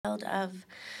Of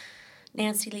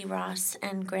Nancy Lee Ross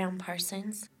and Graham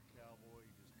Parsons.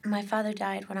 My father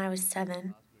died when I was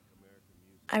 7.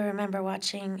 I remember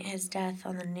watching his death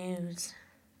on the news.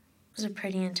 It was a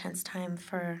pretty intense time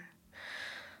for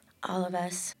all of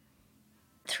us.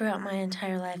 Throughout my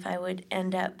entire life, I would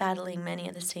end up battling many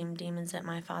of the same demons that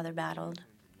my father battled.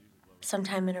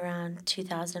 Sometime in around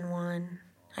 2001,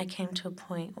 I came to a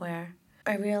point where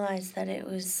I realized that it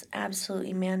was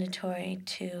absolutely mandatory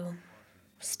to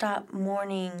stop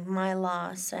mourning my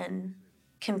loss and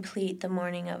complete the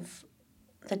mourning of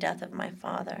the death of my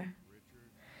father.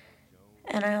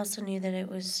 And I also knew that it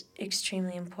was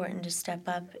extremely important to step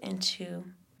up into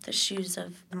the shoes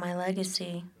of my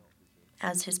legacy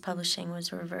as his publishing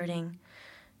was reverting,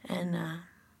 and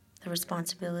the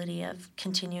responsibility of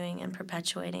continuing and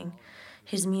perpetuating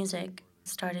his music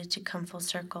started to come full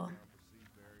circle.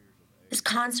 This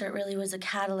concert really was a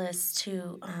catalyst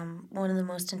to one of the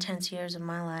most intense years of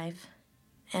my life.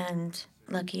 And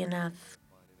lucky enough,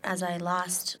 as I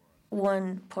lost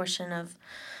one portion of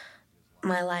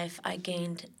my life, I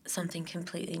gained something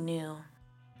completely new.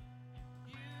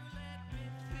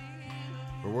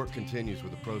 Her work continues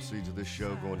with the proceeds of this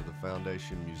show going to the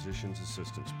Foundation Musicians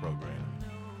Assistance Program.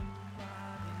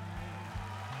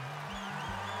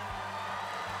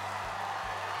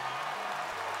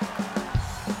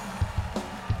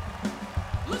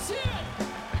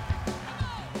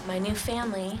 My new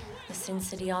family, the Sin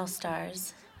City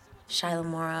All-Stars, Shiloh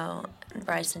Morrow,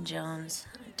 Bryson Jones,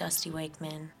 Dusty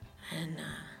Wakeman, and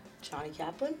Johnny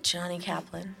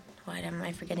Kaplan. Why am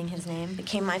I forgetting his name?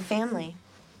 Became my family.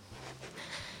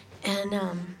 And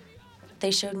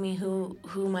they showed me who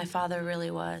my father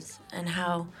really was and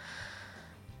how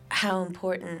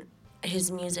important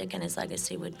his music and his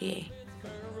legacy would be.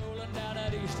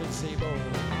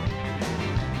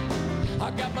 I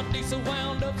got my diesel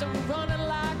wound up and running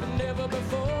like never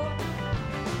before.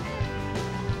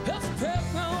 That's prep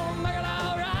gonna make it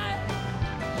all right.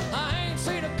 I ain't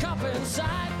seen a cop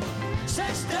inside.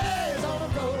 6 days on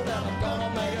the road and I'm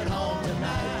gonna make it home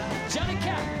tonight. Johnny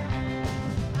Kaplan.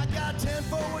 I got 10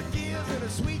 forward gears and a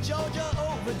sweet Georgia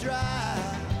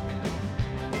overdrive.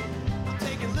 I'm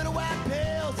taking little white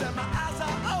pills and my eyes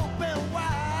are open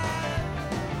wide.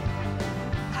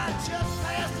 I just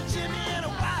passed a Jimmy and a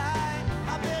white.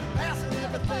 I've been passing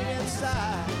everything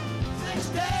inside. 6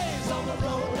 days on the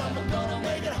road, I'm gonna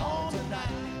make it home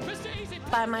tonight.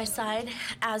 By my side,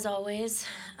 as always,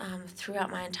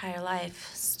 throughout my entire life,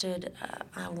 stood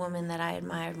a woman that I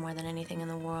admired more than anything in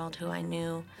the world, who I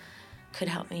knew could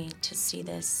help me to see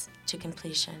this to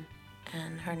completion.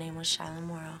 And her name was Shiloh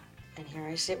Morrow. And here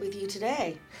I sit with you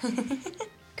today. A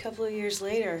couple of years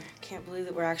later, can't believe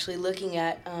that we're actually looking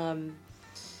at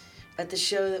the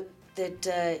show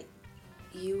that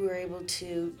you were able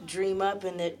to dream up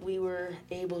and that we were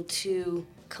able to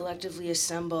collectively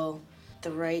assemble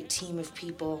the right team of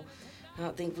people. I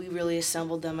don't think we really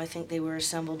assembled them. I think they were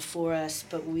assembled for us,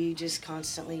 but we just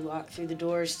constantly walked through the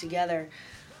doors together.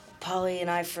 Polly and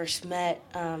I first met,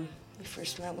 when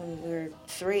we were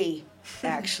 3,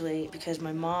 actually, because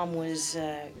my mom was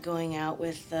going out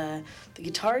with the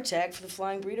guitar tech for the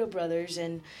Flying Burrito Brothers,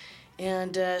 and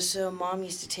so Mom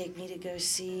used to take me to go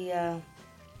see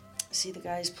the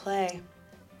guys play,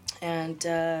 and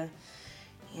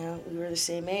we were the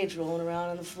same age, rolling around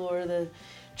on the floor of the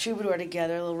Troubadour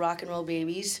together, little rock and roll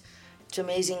babies. It's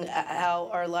amazing how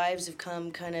our lives have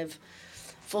come kind of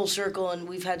full circle, and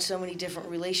we've had so many different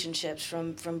relationships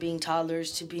from being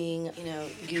toddlers to being,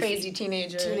 goofy, Crazy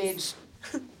teenagers. Teenage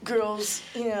girls,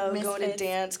 going to Misfits.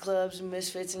 dance clubs and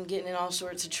misfits and getting in all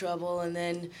sorts of trouble. And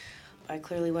then I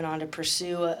clearly went on to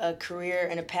pursue a career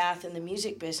and a path in the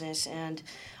music business. And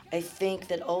I think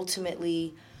that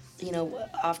ultimately,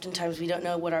 oftentimes we don't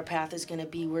know what our path is going to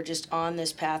be. We're just on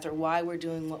this path or why we're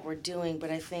doing what we're doing.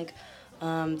 But I think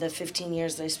the 15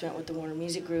 years that I spent with the Warner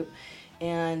Music Group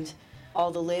and all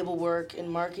the label work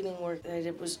and marketing work, that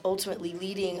it was ultimately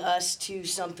leading us to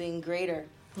something greater.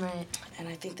 Right. And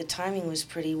I think the timing was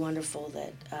pretty wonderful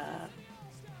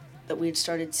that we had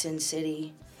started Sin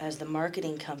City as the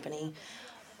marketing company,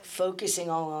 focusing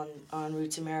all on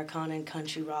roots Americana and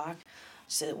country rock,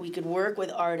 so that we could work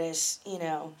with artists.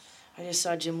 I just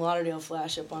saw Jim Lauderdale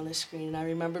flash up on the screen, and I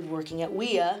remembered working at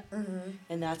WEA,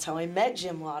 and that's how I met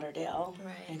Jim Lauderdale,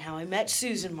 Right. and how I met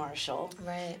Susan Marshall,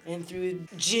 Right. and through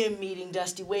Jim meeting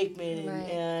Dusty Wakeman Right.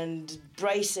 and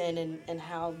Bryson, and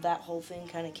how that whole thing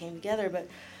kind of came together. But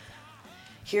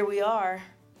here we are,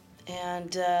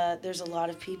 and there's a lot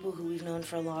of people who we've known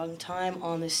for a long time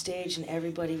on this stage, and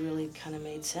everybody really kind of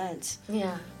made sense.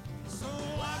 Yeah. So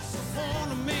what's the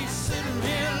point of me sitting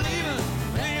here leaving?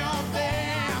 Hang on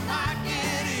there, I might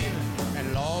get even.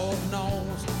 And Lord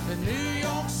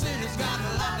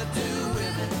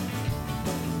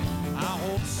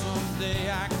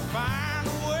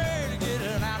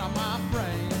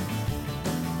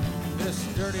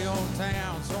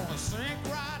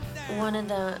One of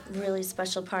the really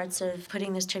special parts of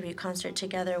putting this tribute concert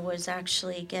together was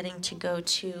actually getting to go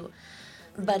to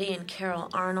Buddy and Carol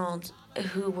Arnold,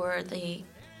 who were the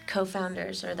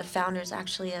co-founders, or the founders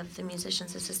actually, of the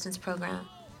Musicians Assistance Program.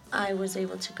 I was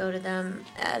able to go to them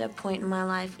at a point in my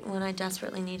life when I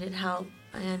desperately needed help,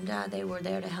 and they were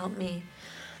there to help me.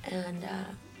 And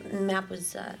MAP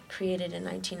was created in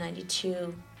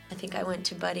 1992. I think I went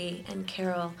to Buddy and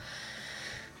Carol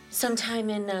sometime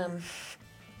in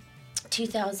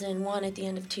 2001, at the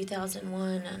end of 2001.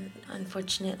 And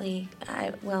unfortunately,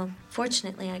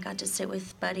 fortunately, I got to sit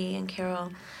with Buddy and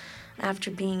Carol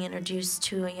after being introduced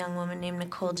to a young woman named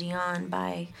Nicole Dion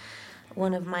by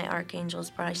one of my archangels,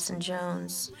 Parson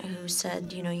Jones, who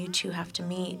said, you know, you two have to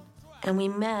meet. And we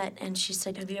met, and she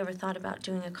said, have you ever thought about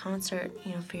doing a concert,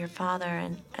 you know, for your father?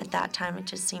 And at that time, it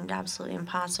just seemed absolutely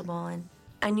impossible. And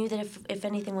I knew that if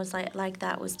anything was like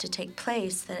that was to take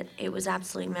place, that it was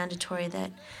absolutely mandatory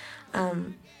that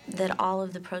that all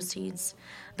of the proceeds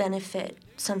benefit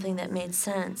something that made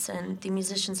sense. And the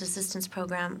Musicians Assistance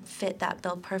Program fit that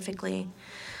bill perfectly.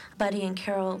 Buddy and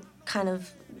Carol kind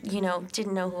of, you know,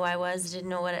 didn't know who I was, didn't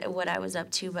know what I was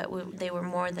up to, but they were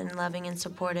more than loving and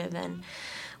supportive, and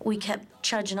we kept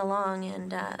trudging along.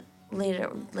 And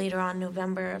later on,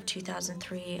 November of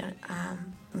 2003,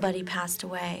 Buddy passed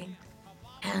away,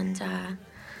 and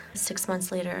 6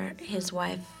 months later, his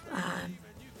wife,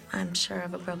 I'm sure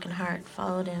of a broken heart,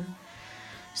 followed him.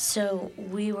 So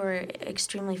we were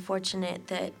extremely fortunate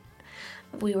that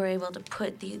we were able to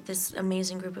put this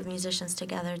amazing group of musicians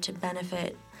together to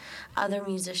benefit other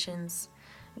musicians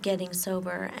getting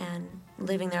sober and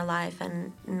living their life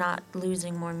and not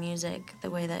losing more music the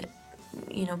way that,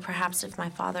 you know, perhaps if my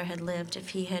father had lived, if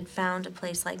he had found a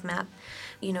place like MAP,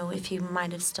 you know, if he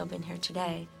might have still been here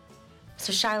today.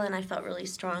 So Shyla and I felt really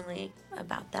strongly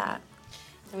about that.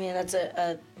 I mean, that's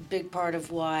a big part of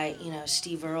why, you know,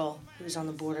 Steve Earle, who's on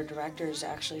the board of directors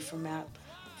actually for MAP,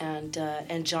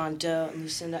 and John Doe and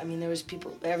Lucinda. I mean, there was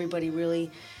people, everybody really,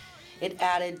 it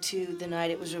added to the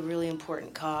night. It was a really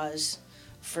important cause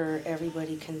for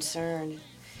everybody concerned.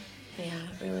 Yeah,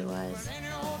 it really was. And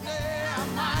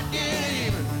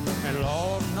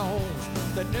Lord knows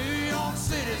that New York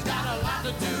City's got a lot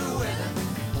to do with it.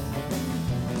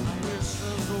 I wish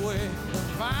there's a way to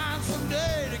find some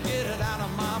day to get it out of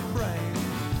my brain.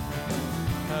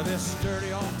 This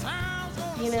dirty old town's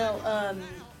gonna, you know,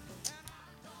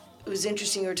 it was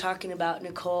interesting. You were talking about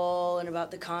Nicole and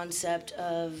about the concept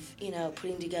of, you know,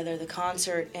 putting together the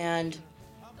concert, and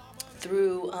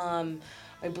through,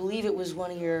 I believe it was one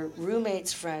of your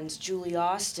roommate's friends, Julie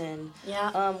Austin,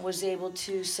 was able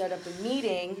to set up a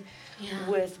meeting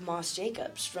with Moss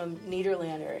Jacobs from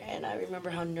Nederlander, and I remember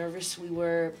how nervous we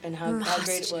were and how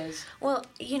great it was. Well,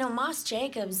 you know, Moss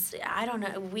Jacobs, I don't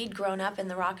know, we'd grown up in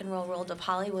the rock and roll world of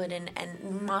Hollywood,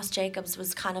 and Moss Jacobs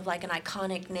was kind of like an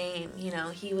iconic name, you know.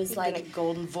 He was like a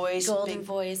Golden Voice,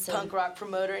 punk rock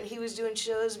promoter, and he was doing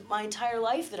shows my entire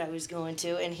life that I was going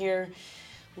to, and here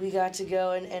we got to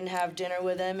go and have dinner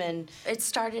with him. And it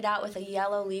started out with a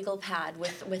yellow legal pad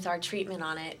with our treatment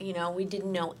on it. You know, we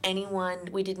didn't know anyone.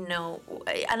 We didn't know,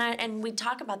 and we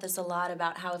talk about this a lot,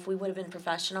 about how if we would have been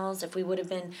professionals, we would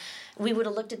have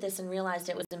looked at this and realized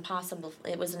it was impossible.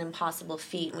 It was an impossible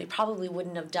feat. We probably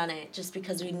wouldn't have done it just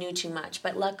because we knew too much.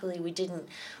 But luckily, we didn't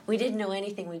know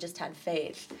anything. We just had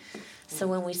faith. So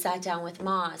when we sat down with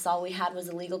Moss, all we had was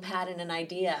a legal pad and an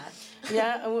idea.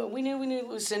 Yeah, we knew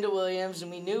Lucinda Williams, and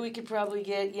we knew we could probably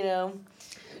get, you know,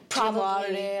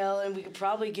 Lauderdale, and we could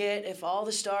probably get If All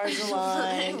the Stars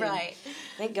Aligned. Right.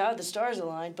 Thank God the stars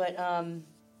aligned, but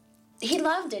he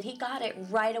loved it. He got it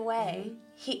right away. Mm-hmm.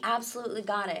 He absolutely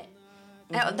got it.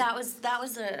 Mm-hmm. That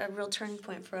was a real turning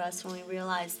point for us when we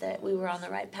realized that we were on the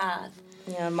right path.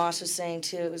 Yeah, Moss was saying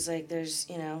too, it was like there's,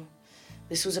 you know,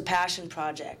 this was a passion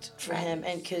project for him,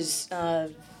 and because you know,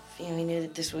 he knew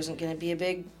that this wasn't going to be a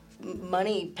big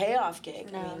money payoff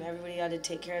gig. No. I mean, everybody had to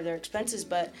take care of their expenses,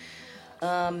 but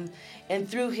and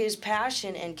through his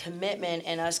passion and commitment,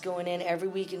 and us going in every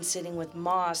week and sitting with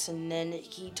Moss, and then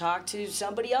he talked to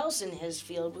somebody else in his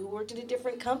field who worked at a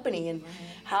different company, and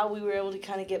how we were able to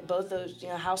kind of get both those, you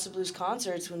know, House of Blues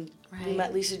concerts when we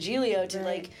met Lisa Giglio to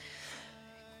like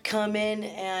come in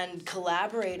and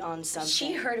collaborate on something.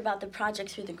 She heard about the project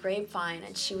through the grapevine,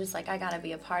 and she was like, I gotta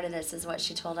be a part of this, is what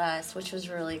she told us, which was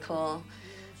really cool.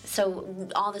 So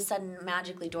all of a sudden,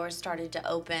 magically, doors started to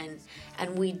open,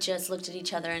 and we just looked at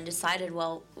each other and decided,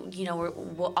 well, you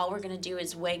know, all we're going to do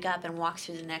is wake up and walk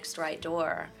through the next right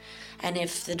door. And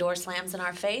if the door slams in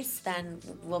our face, then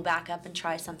we'll back up and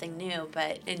try something new.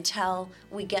 But until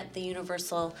we get the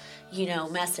universal, you know,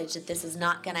 message that this is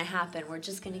not going to happen, we're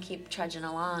just going to keep trudging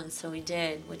along. So we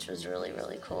did, which was really,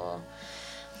 really cool.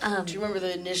 Do you remember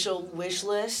the initial wish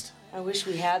list? I wish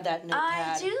we had that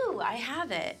notepad. I do. I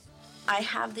have it. I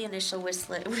have the initial wish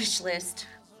list,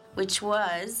 which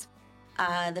was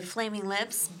the Flaming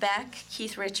Lips, Beck,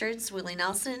 Keith Richards, Willie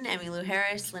Nelson, Emmylou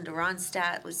Harris, Linda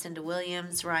Ronstadt, Lucinda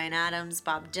Williams, Ryan Adams,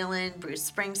 Bob Dylan, Bruce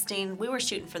Springsteen. We were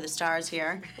shooting for the stars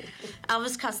here.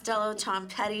 Elvis Costello, Tom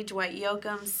Petty, Dwight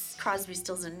Yoakam, Crosby,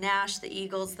 Stills and Nash, the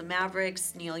Eagles, the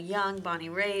Mavericks, Neil Young, Bonnie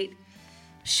Raitt,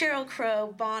 Sheryl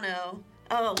Crow, Bono.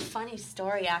 Oh, funny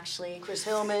story, actually. Chris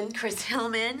Hillman,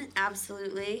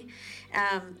 absolutely.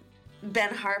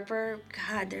 Ben Harper.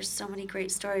 God, there's so many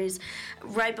great stories.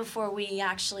 Right before we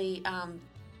actually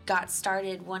got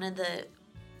started, one of the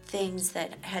things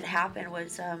that had happened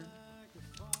was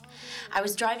I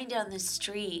was driving down the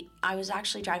street. I was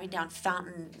actually driving down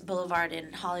Fountain Boulevard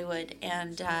in Hollywood,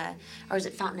 and or was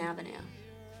it Fountain Avenue?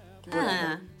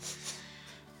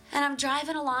 And I'm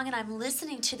driving along, and I'm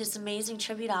listening to this amazing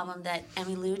tribute album that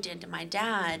Emmylou did to my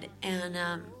dad, and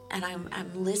I'm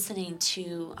listening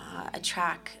to a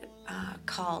track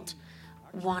called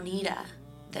Juanita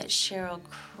that Sheryl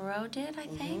Crow did, I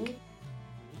think.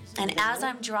 And as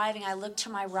I'm driving, I look to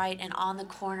my right, and on the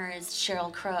corner is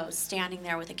Sheryl Crow standing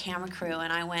there with a camera crew,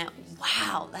 and I went,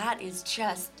 wow, that is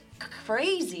just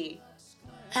crazy.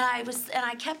 And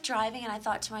I kept driving, and I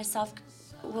thought to myself,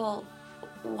 well,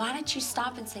 why don't you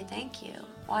stop and say thank you?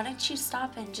 Why don't you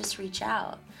stop and just reach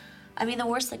out? I mean, the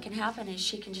worst that can happen is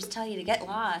she can just tell you to get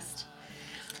lost.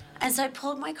 And so I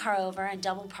pulled my car over and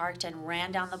double parked and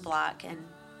ran down the block, and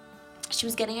she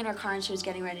was getting in her car and she was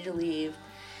getting ready to leave.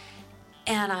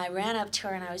 And I ran up to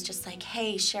her and I was just like,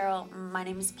 hey, Cheryl, my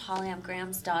name is Polly, I'm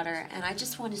Graham's daughter, and I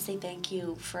just want to say thank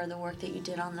you for the work that you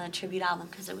did on the tribute album,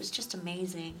 because it was just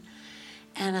amazing.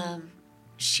 And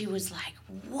she was like,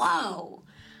 whoa,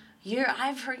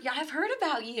 I've heard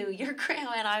about you, you're Graham.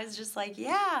 And I was just like,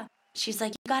 yeah. She's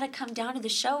like, you got to come down to the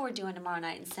show we're doing tomorrow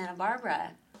night in Santa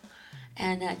Barbara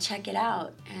and check it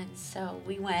out. And so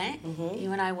we went.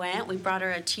 You and I went. We brought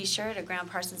her a T-shirt, a Graham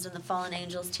Parsons and the Fallen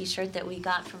Angels T-shirt that we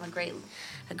got from a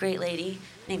great lady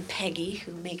named Peggy,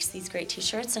 who makes these great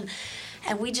T-shirts.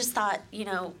 And we just thought, you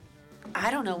know,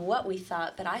 I don't know what we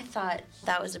thought, but I thought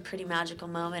that was a pretty magical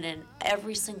moment, and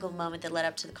every single moment that led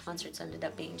up to the concerts ended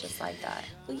up being just like that.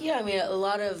 Well, yeah, I mean, a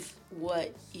lot of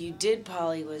what you did,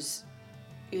 Polly, was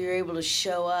you were able to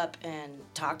show up and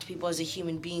talk to people as a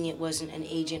human being. It wasn't an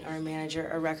agent or a manager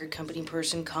or a record company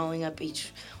person calling up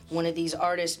each one of these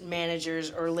artist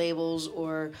managers or labels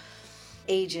or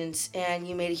agents, and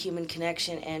you made a human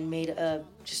connection and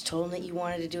just told them that you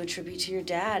wanted to do a tribute to your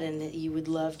dad and that you would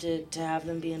love to have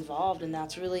them be involved. And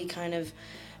that's really kind of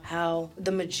how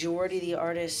the majority of the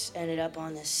artists ended up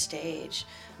on this stage.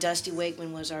 Dusty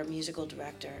Wakeman was our musical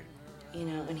director, you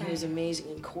know, and he was amazing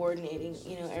in coordinating,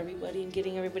 you know, everybody and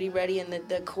getting everybody ready. And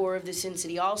the core of the Sin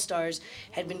City All-Stars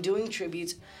had been doing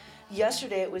tributes.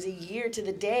 Yesterday, it was a year to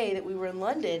the day that we were in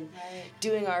London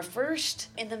doing our first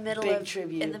big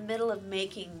tribute. In the middle of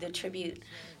making the tribute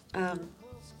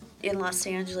in Los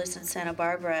Angeles and Santa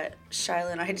Barbara,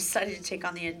 Shyla and I decided to take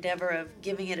on the endeavor of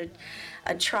giving it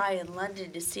a try in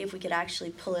London to see if we could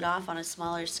actually pull it off on a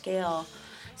smaller scale.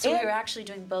 So we were actually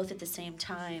doing both at the same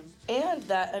time. And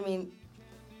that, I mean,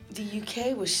 the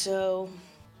UK was so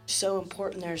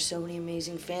important. There are so many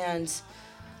amazing fans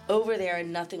over there,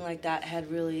 and nothing like that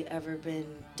had really ever been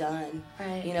done.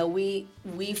 Right. You know, we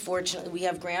fortunately, we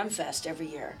have Graham Fest every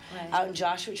year out in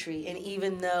Joshua Tree, and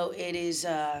even though it is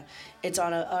it's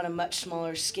on a much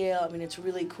smaller scale, I mean, it's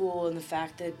really cool in the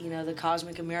fact that, you know, the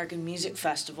Cosmic American Music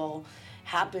Festival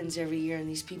happens every year, and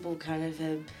these people kind of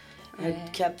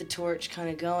had kept the torch kind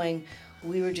of going.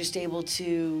 We were just able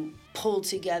to pull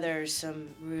together some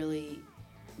really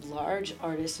large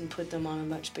artists and put them on a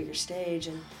much bigger stage.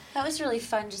 And that was really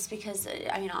fun, just because,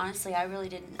 I mean, honestly, I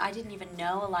didn't even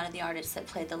know a lot of the artists that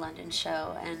played the London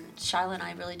show, and Shyla and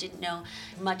I really didn't know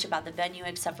much about the venue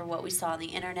except for what we saw on the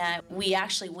internet. We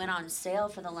actually went on sale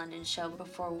for the London show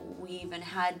before we even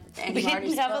had any artists.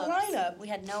 We didn't have a lineup. We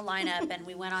had no lineup, and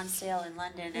we went on sale in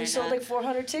London. We sold like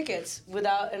 400 tickets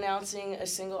without announcing a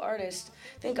single artist.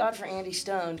 Thank God for Andy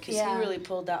Stone, because he really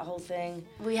pulled that whole thing.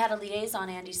 We had a liaison,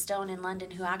 Andy Stone, in London,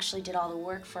 who actually did all the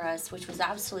work for us, which was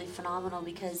absolutely phenomenal,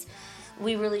 because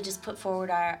we really just put forward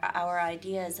our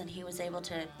ideas, and he was able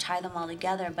to tie them all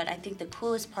together. But I think the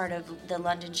coolest part of the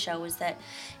London show was that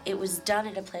it was done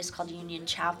at a place called Union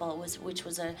Chapel, which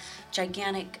was a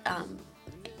gigantic,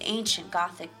 ancient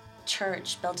Gothic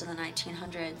church built in the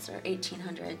 1900s or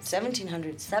 1800s.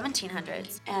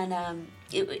 1700s. And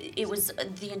it was,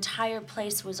 the entire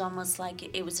place was almost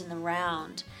like it was in the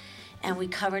round, and we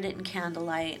covered it in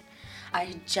candlelight. I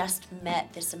had just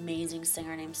met this amazing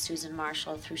singer named Susan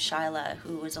Marshall through Shyla,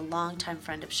 who was a longtime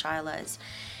friend of Shyla's,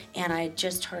 and I had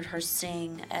just heard her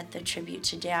sing at the tribute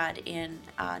to Dad in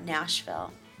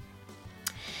Nashville,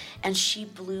 and she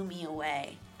blew me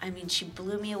away. I mean, she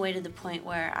blew me away to the point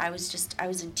where I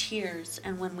was in tears.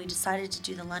 And when we decided to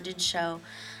do the London show,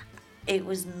 it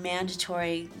was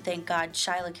mandatory, thank God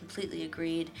Shyla completely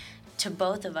agreed, to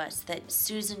both of us, that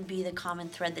Susan be the common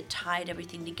thread that tied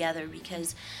everything together,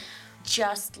 because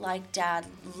just like Dad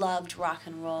loved rock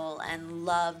and roll and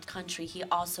loved country, he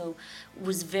also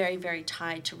was very, very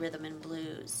tied to rhythm and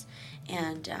blues.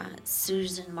 And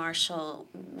Susan Marshall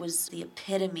was the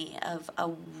epitome of a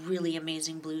really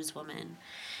amazing blues woman.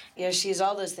 Yeah, she's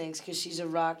all those things because she's a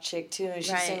rock chick too, and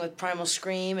she sang with Primal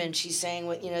Scream, and she sang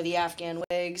with the Afghan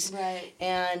Wigs, right?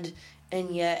 And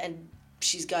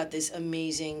she's got this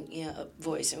amazing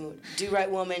voice, and Do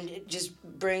Right Woman, it just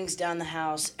brings down the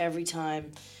house every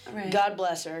time. Right. God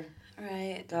bless her.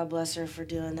 Right. God bless her for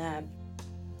doing that.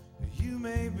 You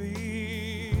may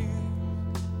be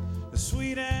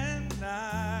sweet and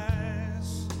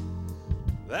nice,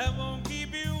 that won't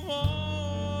keep you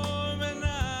warm at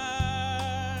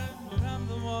night, but I'm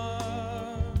the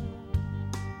one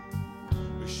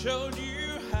who showed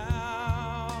you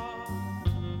how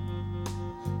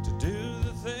to do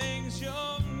the things you're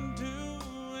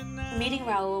doing now. Meeting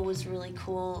Raul was really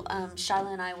cool.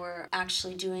 Shyla and I were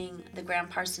actually doing the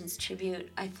Parsons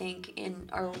Tribute, I think,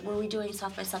 or were we doing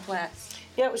South by Southwest?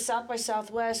 Yeah, it was South by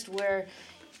Southwest, where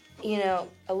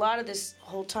a lot of this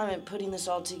whole time and putting this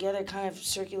all together kind of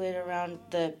circulated around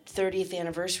the 30th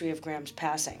anniversary of Graham's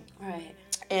passing. Right.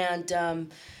 And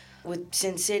with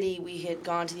Sin City, we had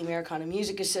gone to the Americana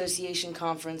Music Association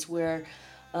conference where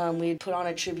we had put on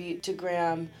a tribute to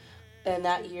Graham, and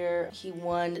that year he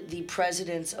won the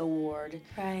President's Award.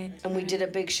 Right. And we did a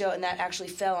big show, and that actually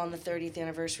fell on the 30th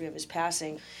anniversary of his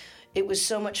passing. It was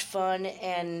so much fun,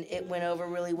 and it went over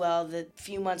really well that a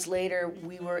few months later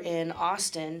we were in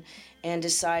Austin and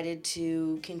decided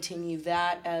to continue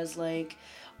that as like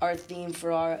our theme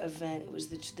for our event. It was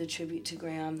the tribute to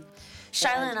Graham.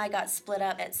 Shyla and I got split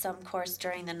up at some course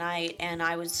during the night, and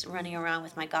I was running around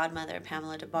with my godmother,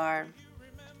 Pamela DeBar.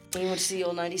 We went to see the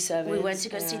old 97s. We went to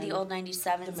go see the old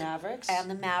 97s. The Mavericks. And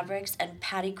the Mavericks, and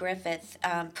Patty Griffith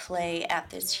play at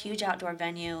this huge outdoor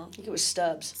venue. I think it was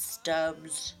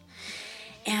Stubbs.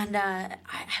 And I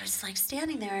was like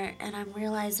standing there, and I'm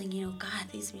realizing, God,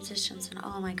 these musicians, and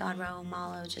oh my God, Raul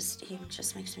Malo, he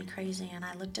just makes me crazy. And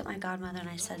I looked at my godmother and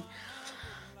I said,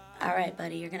 all right,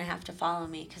 buddy, you're going to have to follow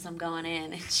me because I'm going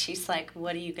in. And she's like,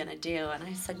 what are you going to do? And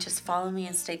I said, just follow me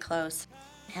and stay close.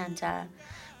 And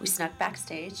we snuck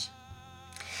backstage.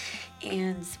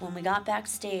 And when we got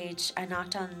backstage, I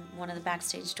knocked on one of the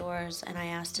backstage doors and I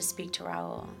asked to speak to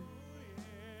Raul.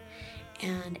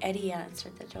 And Eddie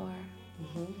answered the door.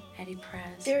 Mm-hmm. Eddie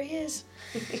Perez. There he is.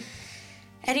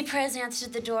 Eddie Perez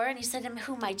answered the door and he said,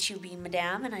 who might you be,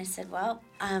 madame? And I said, well,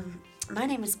 my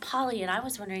name is Polly, and I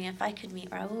was wondering if I could meet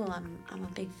Raul. I'm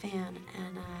a big fan.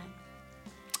 And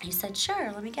he said,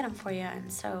 sure, let me get him for you.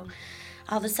 And so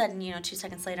all of a sudden, 2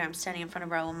 seconds later, I'm standing in front of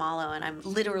Raul Malo, and I'm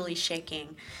literally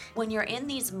shaking. When you're in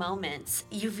these moments,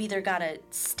 you've either got to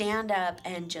stand up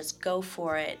and just go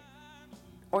for it,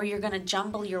 or you're going to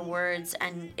jumble your words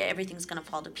and everything's going to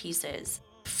fall to pieces.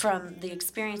 From the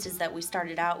experiences that we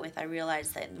started out with, I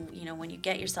realized that, when you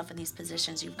get yourself in these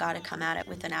positions, you've got to come at it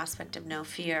with an aspect of no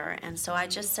fear. And so I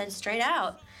just said straight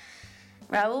out,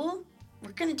 Raul,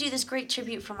 we're going to do this great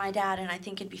tribute for my dad, and I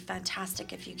think it'd be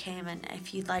fantastic if you came, and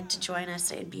if you'd like to join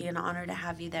us, it'd be an honor to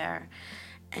have you there.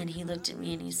 And he looked at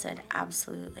me and he said,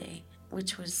 absolutely,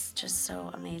 which was just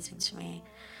so amazing to me.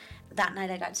 That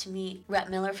night I got to meet Rhett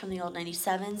Miller from the old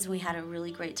 97s. We had a really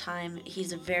great time.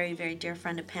 He's a very, very dear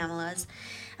friend of Pamela's.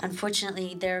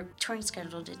 Unfortunately, their touring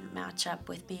schedule didn't match up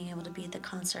with being able to be at the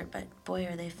concert, but boy,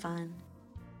 are they fun.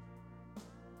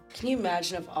 Can you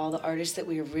imagine if all the artists that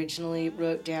we originally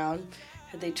wrote down,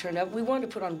 had they turned up? We wanted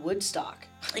to put on Woodstock.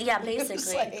 Yeah,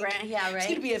 basically. Yeah, right? It's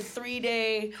going to be a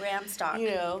 3-day... Grahamstock.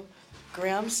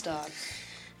 Grahamstock.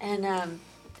 And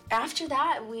After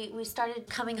that, we started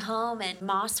coming home, and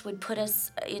Moss would put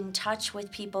us in touch with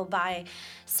people by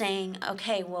saying,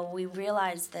 okay, well, we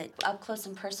realized that up close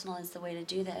and personal is the way to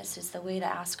do this, is the way to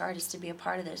ask artists to be a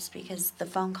part of this, because the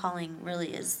phone calling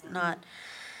really is not,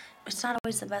 it's not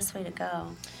always the best way to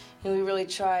go. And we really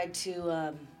tried to,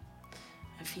 a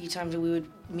few times we would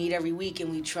meet every week,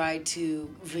 and we tried to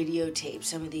videotape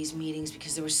some of these meetings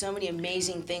because there were so many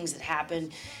amazing things that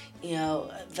happened. You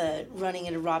know, the running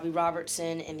into Robbie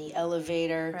Robertson in the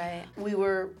elevator. Right. We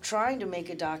were trying to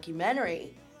make a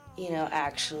documentary, you know,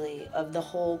 actually, of the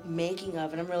whole making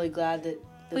of, and I'm really glad that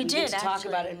we did, get to talk actually.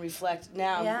 about it and reflect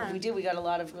now. Yeah. We did. We got a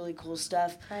lot of really cool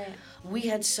stuff. Right. We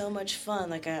had so much fun.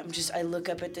 Like, I look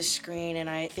up at the screen and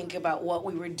I think about what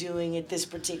we were doing at this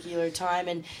particular time,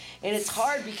 and it's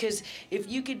hard because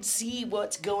if you could see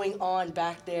what's going on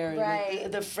back there, right.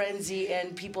 the frenzy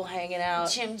and people hanging out.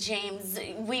 Jim James,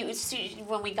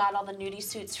 when we got all the nudie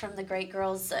suits from the Great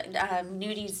Girls,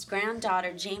 Nudie's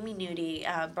granddaughter, Jamie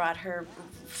Nudie, brought her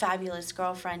fabulous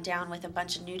girlfriend down with a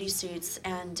bunch of nudie suits,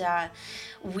 and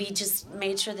we just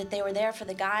made sure that they were there for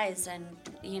the guys, and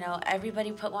you know,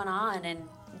 everybody put one on, and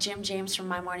Jim James from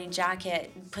My Morning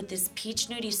Jacket put this peach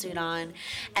nudie suit on,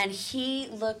 and he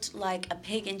looked like a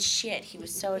pig in shit. He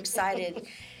was so excited.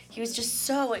 He was just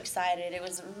so excited. It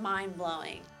was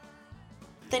mind-blowing.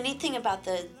 The neat thing about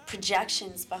the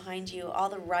projections behind you, all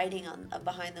the writing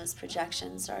behind those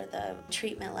projections are the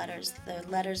treatment letters, the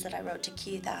letters that I wrote to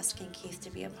Keith asking Keith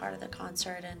to be a part of the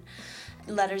concert, and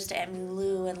letters to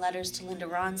Emmylou and letters to Linda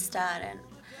Ronstadt. And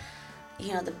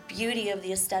you know, the beauty of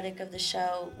the aesthetic of the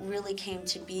show really came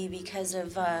to be because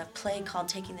of a play called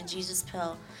Taking the Jesus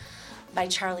Pill by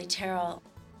Charlie Terrell.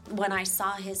 When I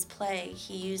saw his play,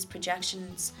 he used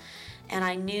projections, and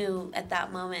I knew at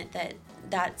that moment that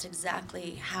that's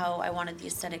exactly how I wanted the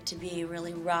aesthetic to be,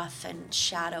 really rough and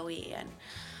shadowy, and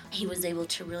he was able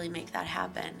to really make that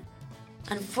happen.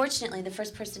 Unfortunately, the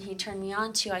first person he turned me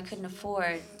on to, I couldn't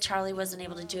afford. Charlie wasn't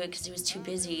able to do it because he was too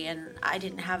busy, and I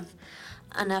didn't have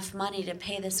enough money to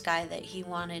pay this guy that he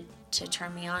wanted to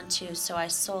turn me on to, so I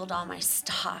sold all my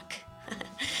stock.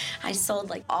 I sold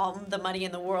like all the money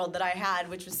in the world that I had,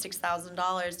 which was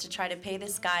 $6,000, to try to pay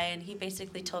this guy, and he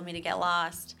basically told me to get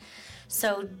lost.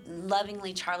 So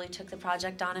lovingly, Charlie took the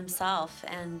project on himself,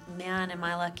 and man, am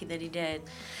I lucky that he did.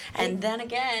 And then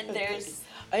again, there's...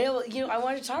 I know, you know, I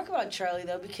want to talk about Charlie,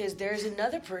 though, because there's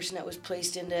another person that was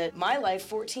placed into my life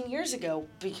 14 years ago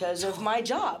because of my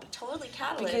job. Totally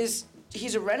catalyst. Because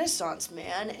he's a Renaissance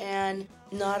man, and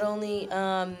not only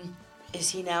is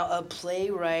he now a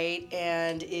playwright,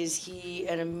 and is he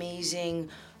an amazing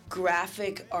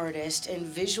graphic artist and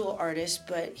visual artist,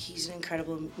 but he's an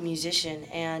incredible musician.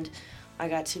 And I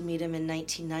got to meet him in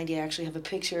 1990. I actually have a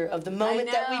picture of the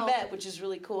moment that we met, which is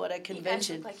really cool, at a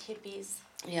convention. You guys look like hippies.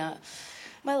 Yeah.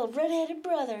 My little redheaded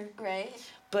brother. Right.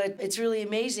 But it's really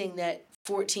amazing that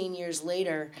 14 years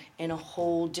later, in a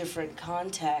whole different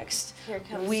context,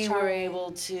 we were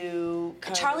able to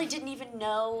Charlie didn't even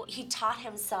know. He taught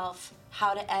himself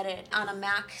how to edit on a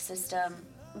Mac system,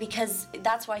 because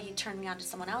that's why he turned me on to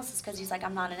someone else, is because he's like,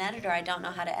 I'm not an editor, I don't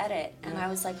know how to edit. And I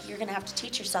was like, you're going to have to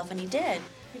teach yourself, and he did.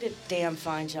 He did a damn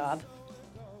fine job.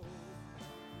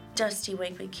 Dusty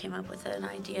Wakely came up with an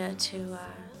idea to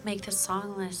make the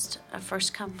song list a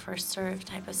first come, first served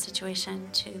type of situation,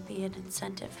 to be an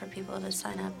incentive for people to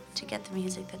sign up to get the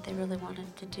music that they really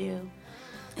wanted to do.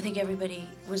 I think everybody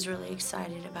was really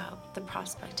excited about the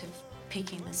prospect of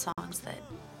picking the songs that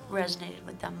resonated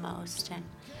with them most, and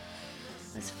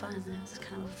it was fun. It was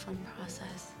kind of a fun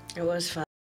process. It was fun.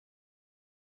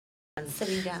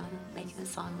 Sitting down and making the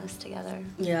song list together.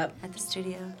 Yep. At the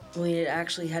studio. We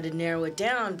actually had to narrow it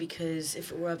down, because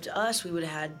if it were up to us, we would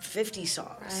have had 50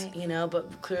 songs, right. You know,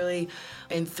 but clearly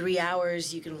in 3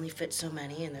 hours you can only fit so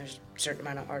many, and there's a certain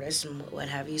amount of artists and what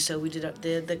have you. So we did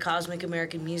the Cosmic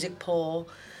American Music poll,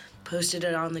 posted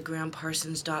it on the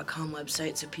GrahamParsons.com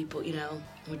website, so people, you know,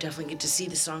 would definitely get to see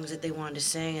the songs that they wanted to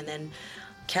sing, and then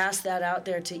cast that out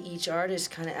there to each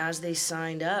artist kind of as they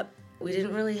signed up. We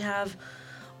didn't really have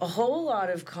a whole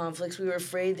lot of conflicts. We were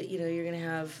afraid that, you know, you're going to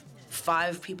have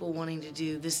 5 people wanting to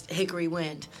do this Hickory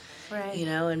Wind. Right. You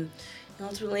know, and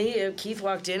ultimately Keith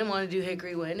walked in and wanted to do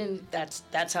Hickory Wind, and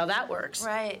that's how that works.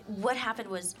 Right. What happened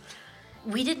was,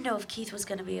 we didn't know if Keith was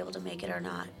going to be able to make it or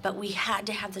not, but we had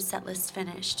to have the set list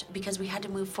finished, because we had to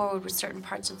move forward with certain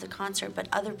parts of the concert, but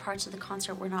other parts of the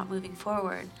concert were not moving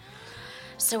forward.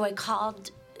 So I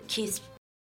called Keith's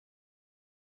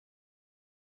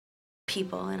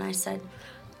people and I said,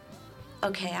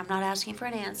 okay, I'm not asking for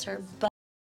an answer, but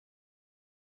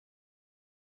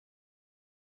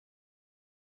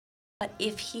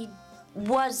if he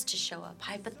was to show up,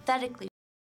 hypothetically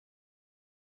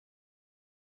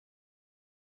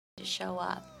show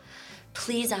up.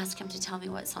 Please ask him to tell me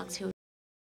what songs he would.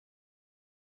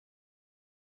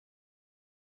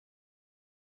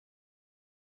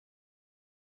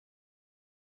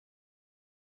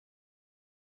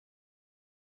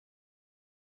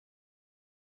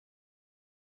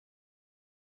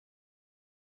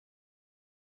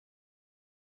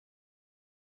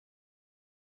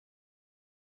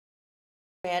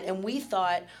 And we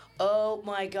thought, oh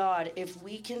my God, if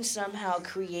we can somehow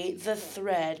create the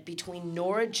thread between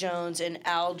Norah Jones and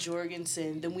Al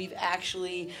Jorgensen, then we've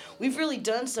really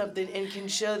done something and can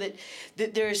show that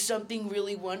there is something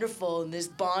really wonderful in this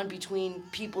bond between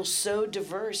people so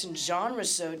diverse and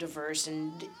genres so diverse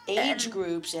and age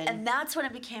groups. And that's when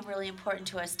it became really important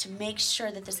to us to make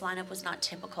sure that this lineup was not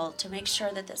typical, to make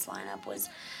sure that this lineup was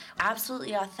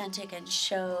absolutely authentic and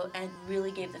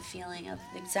really gave the feeling of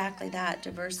exactly that,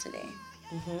 diversity.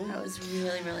 Mm-hmm. That was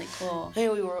really, really cool. Hey,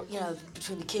 we were,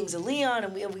 between the Kings of Leon,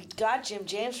 and we got Jim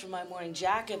James from My Morning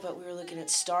Jacket, but we were looking at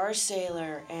Star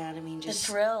Sailor, and just...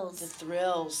 The Thrills. The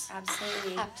Thrills.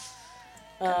 Absolutely.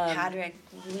 Patrick.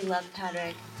 We love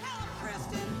Patrick.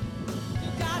 Preston,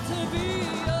 you got to be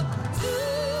up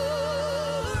to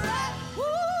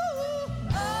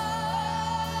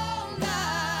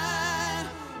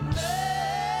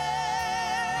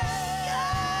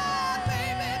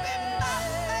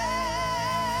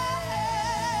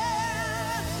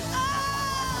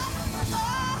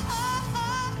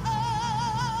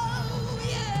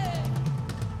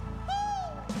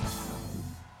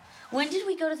When did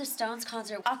we go to the Stones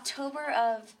concert? October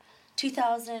of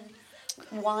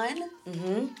 2001?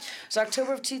 Mm-hmm. So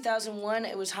October of 2001,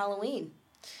 it was Halloween.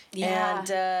 Yeah.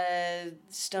 And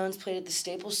Stones played at the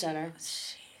Staples Center.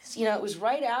 Jeez. It was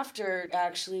right after,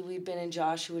 actually, we'd been in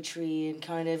Joshua Tree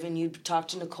and you'd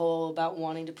talked to Nicole about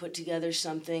wanting to put together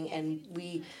something, and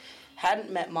we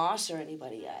hadn't met Moss or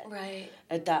anybody yet. Right.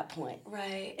 At that point.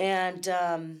 Right.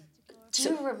 And, do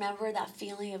you remember that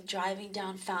feeling of driving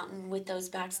down Fountain with those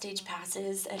backstage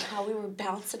passes and how we were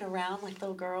bouncing around like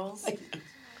little girls?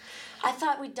 I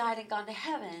thought we'd died and gone to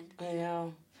heaven. I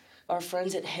know. Our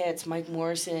friends at Hits, Mike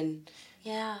Morrison.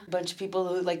 Yeah. A bunch of people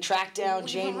who tracked down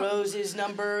Jane Rose's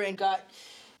number and got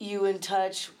you in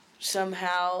touch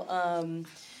somehow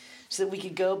so that we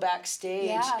could go backstage.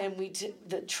 Yeah. And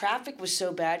the traffic was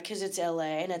so bad because it's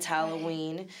LA and it's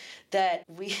Halloween that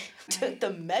we took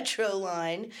the Metro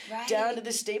line down to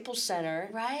the Staples Center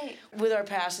with our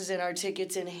passes and our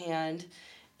tickets in hand.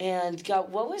 And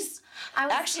God, I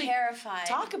was terrified.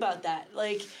 Talk about that.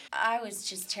 I was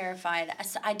just terrified.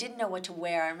 I didn't know what to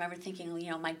wear. I remember thinking,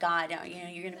 my God,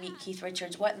 you're going to meet Keith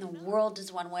Richards. What in the world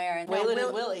does one wear? And Waylon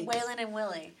and Willie. Waylon and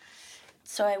Willie.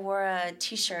 So I wore a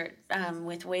T-shirt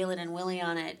with Waylon and Willie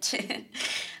on it. It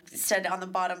said on the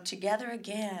bottom, "Together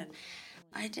Again."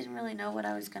 I didn't really know what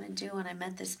I was going to do when I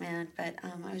met this man, but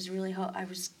I was really I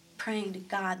was praying to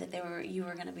God that you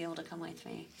were going to be able to come with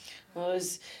me. Well, it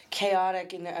was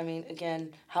chaotic, and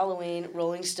again, Halloween,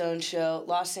 Rolling Stone show,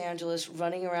 Los Angeles,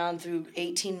 running around through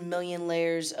 18 million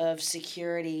layers of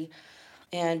security,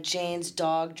 and Jane's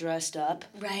dog dressed up.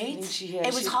 Right?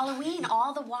 It was Halloween.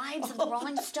 All the wives of the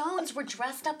Rolling Stones were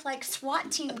dressed up like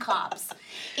SWAT team cops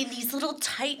in these little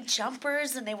tight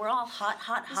jumpers, and they were all hot.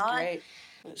 It was great.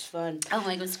 It was fun. Oh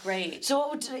my, it was great.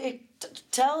 So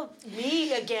tell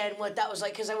me again what that was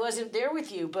like, because I wasn't there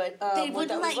with you, but they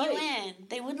wouldn't let you in.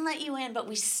 They wouldn't let you in, but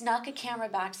we snuck a camera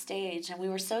backstage, and we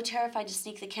were so terrified to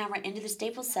sneak the camera into the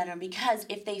Staples Center because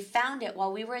if they found it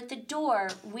while we were at the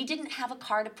door, we didn't have a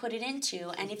car to put it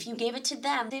into, and if you gave it to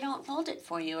them, they don't hold it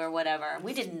for you or whatever.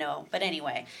 We didn't know, but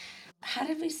anyway. How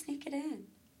did we sneak it in?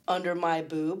 Under my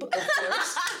boob, of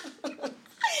course.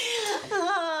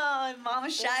 Oh, Mama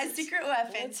Shy's secret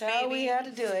weapons, That's how we had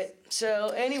to do it. So,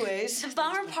 anyways. The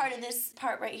bummer part of this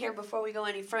part right here, before we go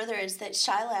any further, is that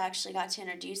Shyla actually got to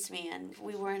introduce me, and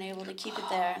we weren't able to keep it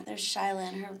there. There's Shyla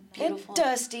and her beautiful... And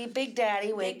Dusty, Big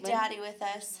Daddy Wakeman. Big Daddy with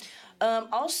us.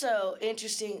 Also,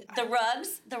 interesting... The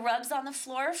rugs on the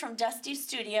floor from Dusty's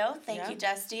studio. Thank you,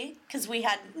 Dusty, because we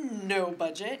had no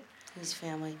budget. His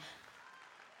family.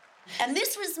 And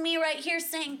this was me right here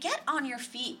saying, get on your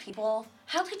feet, people.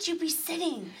 How could you be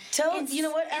sitting? You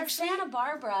know what, actually? In Santa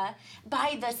Barbara,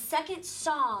 by the second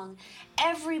song,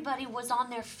 everybody was on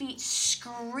their feet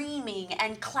screaming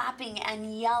and clapping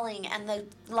and yelling, and the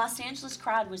Los Angeles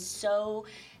crowd was so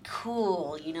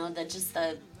cool, just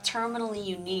the terminally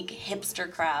unique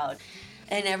hipster crowd.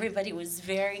 And everybody was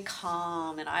very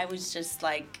calm, and I was just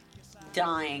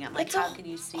dying. I'm like, It's how can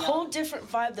you see a whole different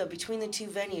vibe, though, between the two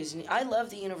venues. And I love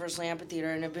the Universal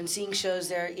Amphitheater, and I've been seeing shows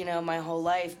there, you know, my whole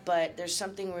life, but there's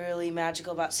something really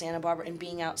magical about Santa Barbara and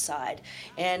being outside.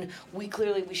 And we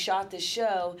shot this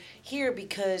show here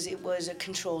because it was a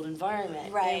controlled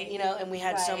environment. Right. And, you know, and we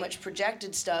had so Right. much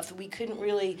projected stuff that we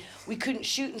couldn't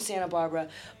shoot in Santa Barbara.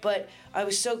 But I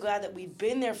was so glad that we'd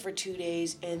been there for 2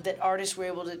 days and that artists were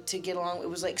able to get along. It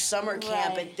was like summer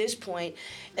camp Right. at this point,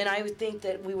 and I would think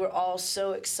that we were all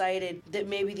so excited that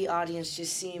maybe the audience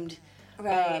just seemed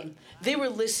Right. they were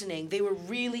listening. They were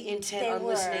really intent on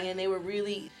listening, and they were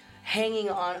really hanging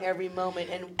on every moment.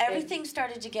 And Everything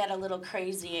started to get a little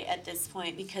crazy at this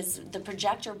point because the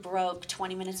projector broke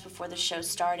 20 minutes before the show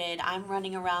started. I'm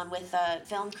running around with a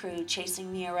film crew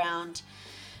chasing me around,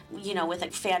 you know, with a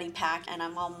fanny pack, and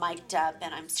I'm all mic'd up,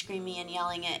 and I'm screaming and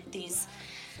yelling at these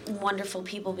wonderful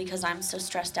people because I'm so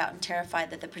stressed out and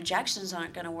terrified that the projections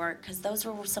aren't going to work, because those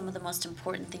were some of the most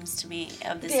important things to me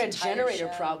of this they had entire generator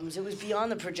show. problems. It was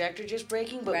beyond the projector just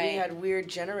breaking, but we Right. had weird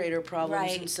generator problems.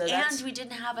 Right, And so that's... and we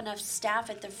didn't have enough staff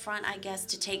at the front, I guess,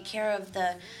 to take care of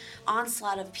the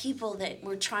onslaught of people that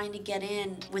were trying to get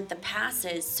in with the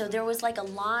passes. So there was like a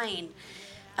line,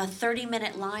 a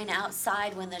 30-minute line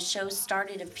outside when the show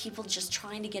started of people just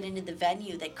trying to get into the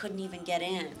venue that couldn't even get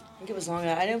in. I think it was long.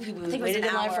 I know people who think it was waited an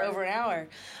in line for hour. over an hour.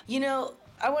 You know,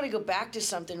 I want to go back to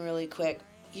something really quick.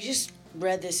 You just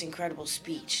read this incredible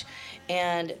speech,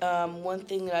 and one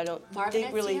thing that I don't Marvin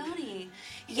think really... Etzioni.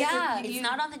 Yeah, you- it's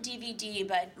not on the DVD,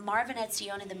 but Marvin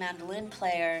Etzioni, the mandolin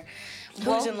player,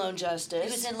 Who's in Lone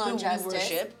Justice. Who's in Lone Justice. We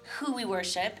worship. Who we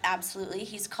worship, absolutely.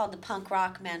 He's called the punk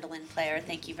rock mandolin player.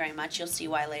 Thank you very much. You'll see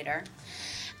why later.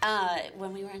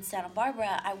 When we were in Santa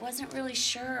Barbara, I wasn't really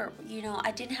sure. You know,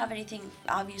 I didn't have anything.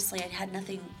 Obviously, I had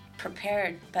nothing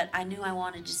prepared, but I knew I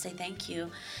wanted to say thank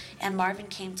you. And Marvin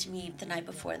came to me the night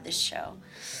before this show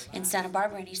in Santa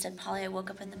Barbara, and he said, Polly, I woke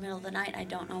up in the middle of the night. I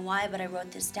don't know why, but I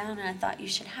wrote this down, and I thought you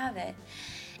should have it.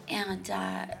 And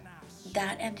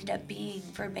that ended up being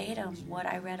verbatim what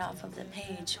I read off of the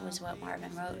page was what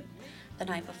Marvin wrote the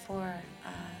night before.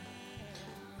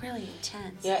 Really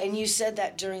intense. Yeah, and you said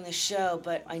that during the show,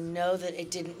 but I know that it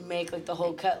didn't make like the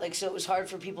whole cut. Like, so it was hard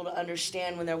for people to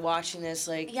understand when they're watching this.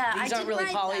 Like, Yeah, these I aren't did really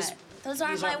write Polly's. that. Those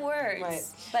aren't these my words. Right.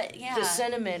 But yeah. The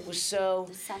sentiment was so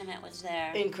The sentiment was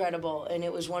there. incredible, and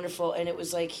it was wonderful, and it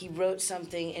was like he wrote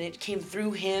something, and it came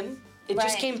through him. It just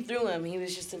Right. came through him. He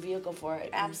was just a vehicle for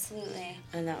it. Absolutely.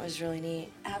 And that was really neat.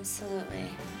 Absolutely.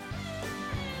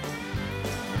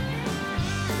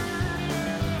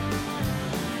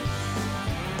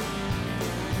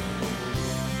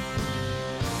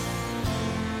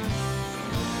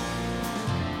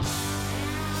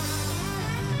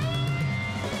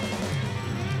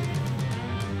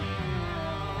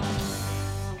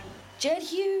 Jed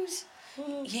Hughes.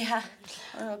 Yeah.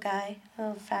 Little guy.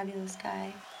 Oh, fabulous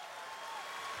guy.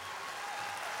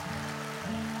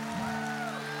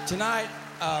 Tonight,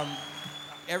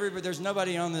 everybody, there's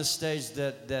nobody on this stage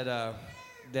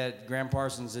that Graham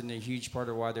Parsons isn't a huge part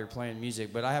of why they're playing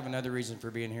music, but I have another reason for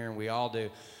being here, and we all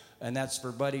do, and that's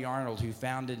for Buddy Arnold, who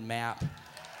founded MAP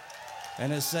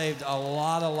and has saved a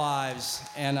lot of lives.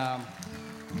 And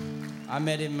I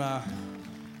met him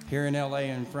here in LA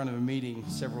in front of a meeting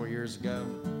several years ago,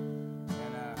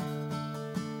 and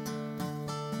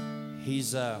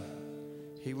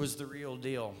he was the real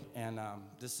deal, and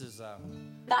this is...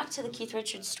 Back to the Keith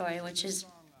Richards story, which is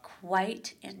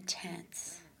quite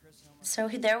intense. So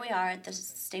there we are at the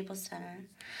Staples Center,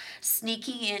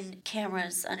 sneaking in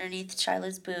cameras underneath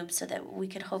Shiloh's boobs so that we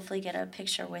could hopefully get a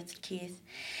picture with Keith.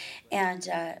 And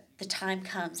the time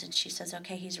comes, and she says,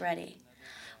 okay, he's ready.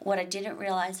 What I didn't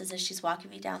realize is as she's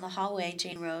walking me down the hallway,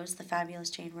 Jane Rose, the fabulous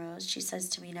Jane Rose, she says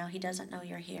to me, no, he doesn't know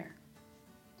you're here.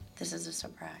 This is a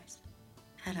surprise.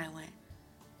 And I went,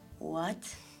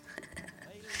 what?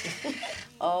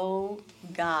 Oh,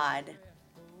 God.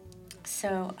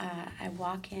 So I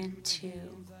walk into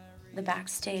the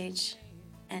backstage,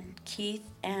 and Keith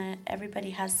and everybody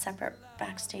has separate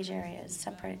backstage areas,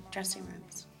 separate dressing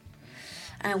rooms.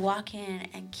 And I walk in,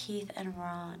 and Keith and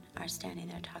Ron are standing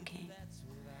there talking.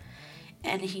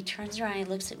 And he turns around, he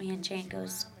looks at me, and Jane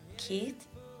goes, Keith,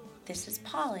 this is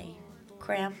Polly,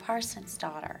 Graham Parsons'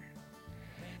 daughter.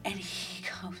 And he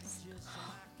goes,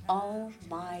 oh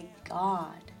my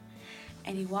God.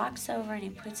 And he walks over and he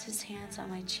puts his hands on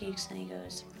my cheeks and he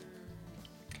goes,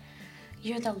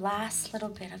 you're the last little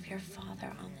bit of your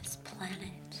father on this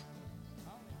planet.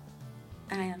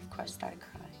 And I, of course, started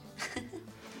crying.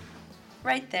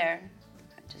 Right there,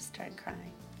 I just started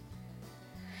crying.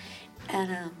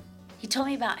 And he told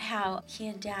me about how he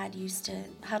and Dad used to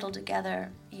huddle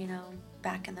together, you know,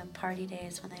 back in the party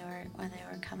days when they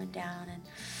were coming down, and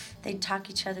they'd talk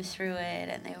each other through it,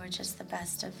 and they were just the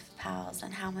best of pals,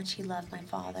 and how much he loved my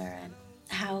father, and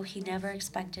how he never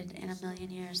expected in a million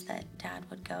years that Dad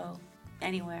would go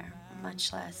anywhere,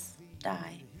 much less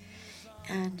die.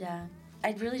 And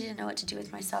I really didn't know what to do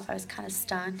with myself. I was kind of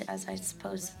stunned, as I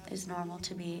suppose is normal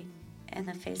to be in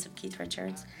the face of Keith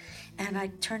Richards. And I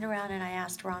turned around and I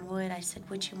asked Ron Wood, I said,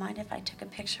 would you mind if I took a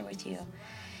picture with you?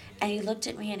 And he looked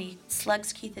at me and he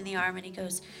slugs Keith in the arm and he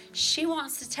goes, she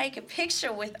wants to take a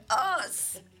picture with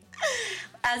us.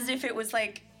 As if it was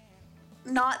like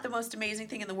not the most amazing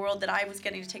thing in the world that I was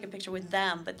getting to take a picture with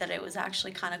them, but that it was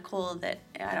actually kind of cool that,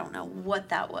 I don't know what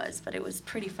that was, but it was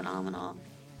pretty phenomenal.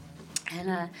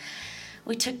 And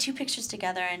we took 2 pictures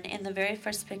together, and in the very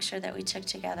first picture that we took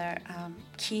together,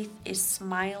 Keith is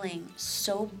smiling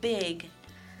so big,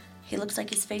 he looks like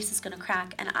his face is gonna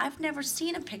crack. And I've never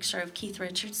seen a picture of Keith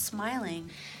Richards smiling.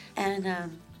 And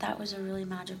that was a really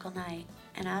magical night.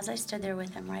 And as I stood there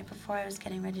with him right before I was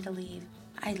getting ready to leave,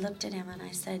 I looked at him and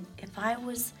I said, if I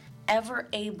was ever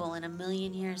able in a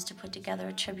million years to put together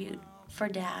a tribute for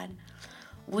Dad,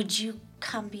 would you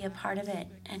come be a part of it?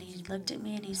 And he looked at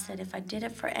me and he said, if I did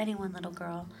it for anyone, little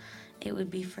girl, it would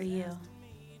be for you.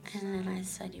 And then I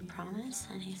said, you promise?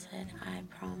 And he said, I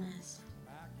promise.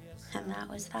 And that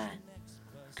was that.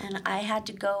 And I had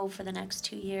to go for the next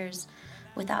 2 years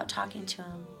without talking to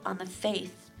him, on the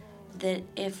faith that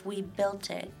if we built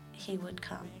it, he would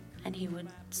come and he would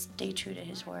stay true to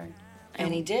his word.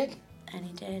 And he did. And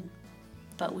he did.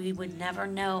 But we would never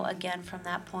know again from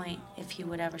that point if he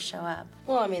would ever show up.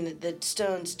 Well, I mean, the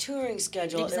Stones touring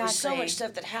schedule, there was so much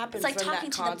stuff that happened it's like from talking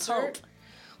that to concert. the Pope.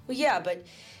 Well, yeah, but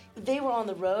they were on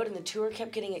the road and the tour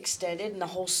kept getting extended and the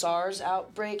whole SARS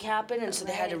outbreak happened, and so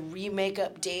they had to remake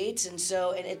up dates. And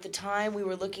so, and at the time we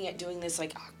were looking at doing this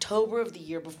like October of the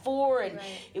year before, and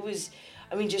it was,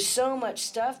 I mean, just so much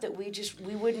stuff that we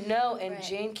wouldn't know. And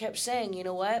Jane kept saying, you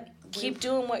know what, keep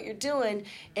doing what you're doing,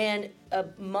 and a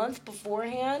month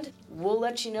beforehand, we'll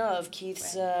let you know if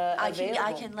Keith's available.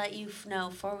 I can let you know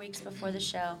 4 weeks before the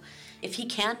show. If he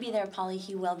can be there, Polly,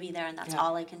 he will be there, and that's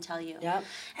all I can tell you. Yep.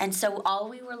 And so all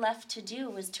we were left to do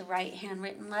was to write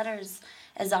handwritten letters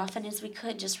as often as we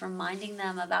could, just reminding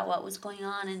them about what was going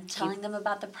on and telling them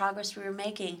about the progress we were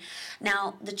making.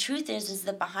 Now, the truth is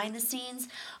that behind the scenes,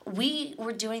 we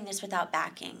were doing this without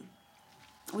backing.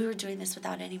 We were doing this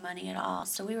without any money at all,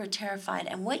 so we were terrified.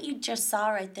 And what you just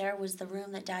saw right there was the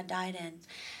room that Dad died in.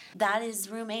 That is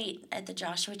room 8 at the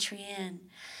Joshua Tree Inn,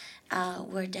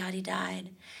 where Daddy died.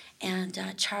 And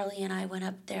Charlie and I went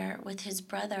up there with his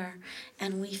brother,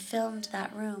 and we filmed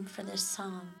that room for this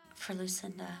song, for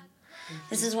Lucinda. Mm-hmm.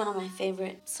 This is one of my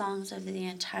favorite songs of the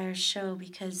entire show,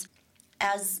 because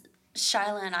as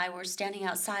Shyla and I were standing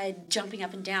outside, jumping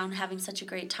up and down, having such a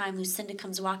great time, Lucinda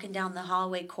comes walking down the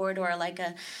hallway corridor like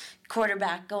a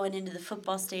quarterback going into the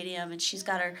football stadium, and she's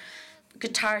got her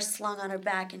guitar slung on her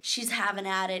back, and she's having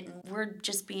at it, and we're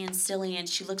just being silly, and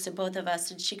she looks at both of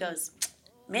us, and she goes,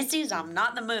 Missy's, I'm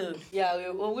not in the mood. Yeah,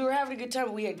 we were having a good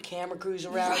time. We had camera crews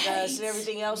around us and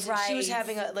everything else. And she was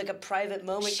having a private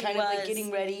moment, kind of like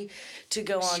getting ready to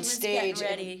go on stage.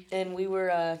 Ready. And we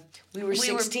were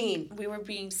 16. We were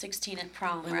being 16 at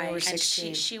prom, when right? We were 16.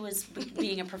 And she was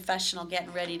being a professional,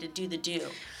 getting ready to do the do.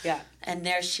 Yeah. And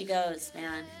there she goes,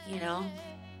 man, you know?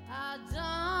 I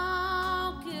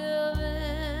don't give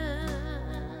in.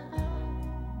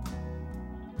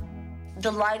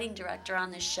 The lighting director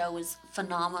on this show was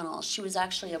phenomenal. She was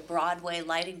actually a Broadway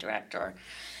lighting director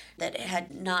that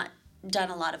had not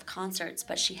done a lot of concerts,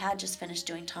 but she had just finished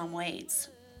doing Tom Waits.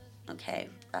 Okay,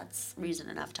 that's reason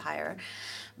enough to hire her.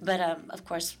 But, of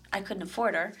course, I couldn't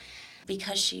afford her.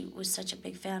 Because she was such a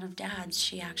big fan of Dad's,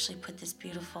 she actually put this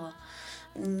beautiful,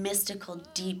 mystical,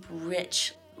 deep,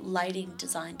 rich lighting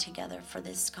design together for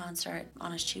this concert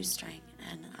on a shoestring.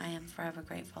 And I am forever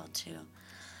grateful to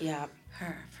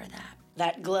her for that.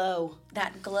 That glow.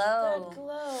 That glow. That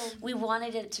glow. We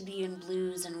wanted it to be in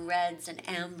blues and reds and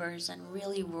ambers and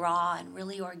really raw and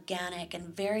really organic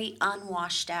and very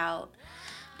unwashed out.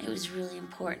 It was really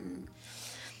important.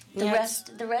 The rest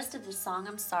of the song,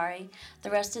 I'm sorry,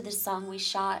 the rest of the song we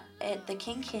shot at the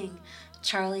King.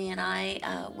 Charlie and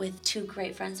I, with 2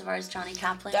 great friends of ours, Johnny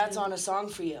Kaplan. That's on A Song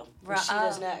for You, which she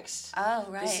does next. Oh,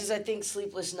 right. This is, I think,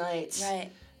 Sleepless Nights.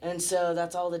 Right. And so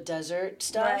that's all the desert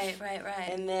stuff. Right.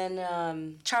 And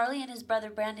then Charlie and his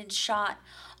brother Brandon shot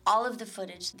all of the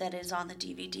footage that is on the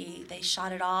DVD. They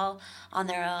shot it all on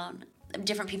their own.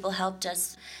 Different people helped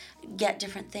us get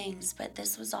different things, but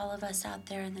this was all of us out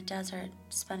there in the desert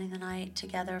spending the night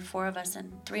together, 4 of us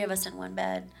and 3 of us in one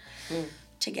bed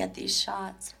to get these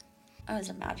shots. It was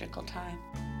a magical time.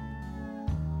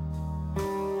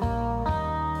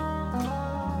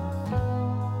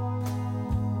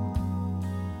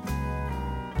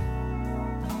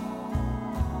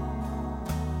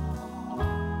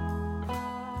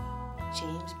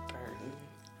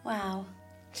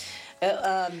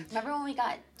 Remember when we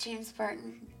got James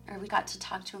Burton, or we got to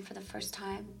talk to him for the first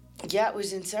time? Yeah, it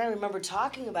was insane. I remember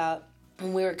talking about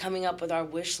when we were coming up with our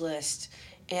wish list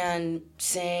and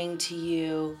saying to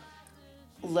you,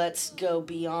 let's go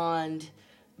beyond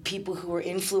people who were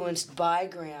influenced by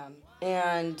Graham.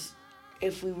 And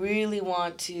if we really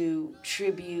want to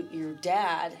tribute your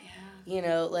dad, you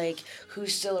know, like,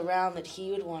 who's still around that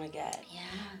he would want to get?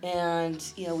 Yeah. And,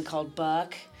 you know, we called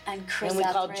Buck. And Chris And we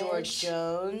called Etheridge. George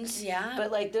Jones. Yeah.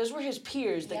 But, like, those were his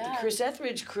peers, like the Chris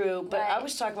Etheridge crew. But I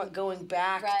was talking about going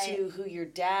back to who your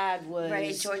dad was.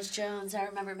 Right, George Jones. I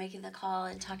remember making the call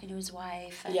and talking to his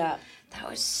wife. And Yeah. that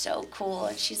was so cool.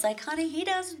 And she's like, honey, he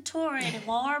doesn't tour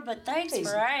anymore, but thanks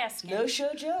for asking. No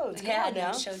Show Jones. Come on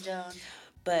now. No Show Jones.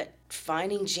 But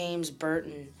finding James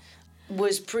Burton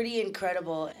was pretty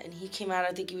incredible. And he came out,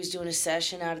 I think he was doing a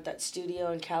session out at that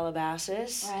studio in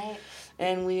Calabasas. Right.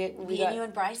 And we got... you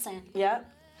and Bryson. Yeah.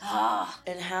 Ah.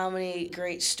 And how many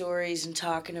great stories and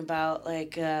talking about,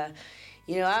 like, you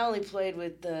know, I only played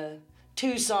with the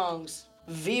 2 songs,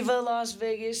 Viva Las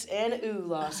Vegas and Ooh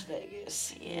Las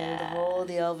Vegas. Yeah. You know, the whole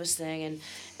the Elvis thing.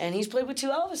 And he's played with 2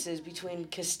 Elvises between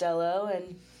Costello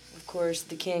and, of course,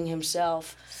 the King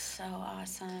himself. So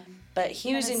awesome. But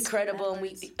he was incredible,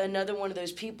 and another one of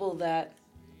those people that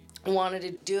wanted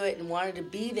to do it and wanted to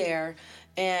be there.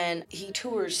 And he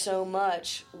tours so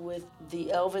much with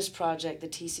the Elvis project, the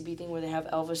TCB thing where they have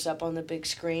Elvis up on the big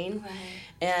screen. Right.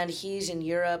 And he's in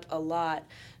Europe a lot.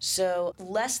 So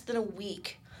less than a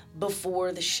week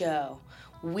before the show,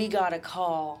 we got a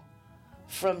call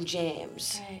from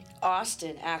James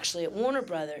Austin, actually, at Warner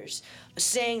Brothers,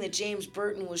 saying that James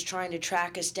Burton was trying to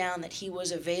track us down, that he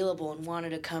was available and wanted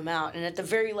to come out. And at the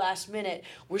very last minute,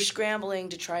 we're scrambling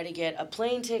to try to get a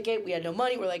plane ticket. We had no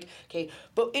money. We're like, okay,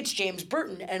 but it's James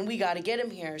Burton, and we got to get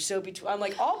him here. So I'm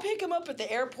like, I'll pick him up at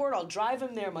the airport. I'll drive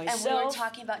him there myself. And we were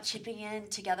talking about chipping in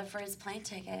together for his plane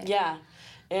ticket. Yeah.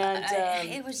 And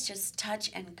it was just touch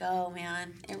and go,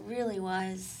 man. It really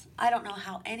was. I don't know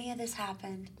how any of this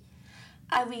happened.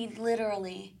 I mean,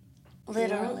 literally.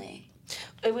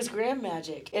 It was Graham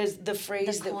magic, is the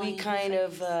phrase that we kind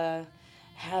of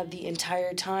had the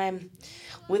entire time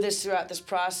with us throughout this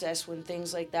process when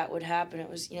things like that would happen. It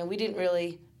was, you know,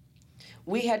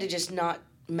 we had to just not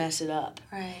mess it up.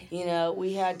 Right. You know,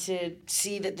 we had to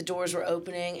see that the doors were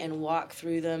opening and walk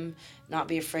through them, not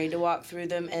be afraid to walk through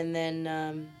them, and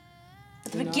then...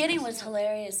 the beginning was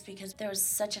hilarious because there was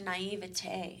such a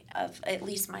naivete of at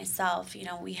least myself. You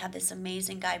know, we had this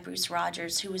amazing guy, Bruce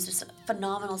Rogers, who was this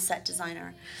phenomenal set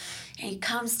designer. And he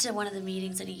comes to one of the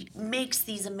meetings and he makes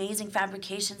these amazing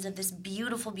fabrications of this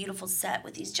beautiful, beautiful set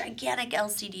with these gigantic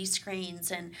LCD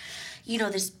screens and, you know,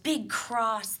 this big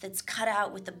cross that's cut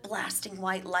out with the blasting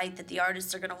white light that the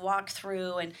artists are going to walk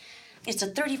through. And it's a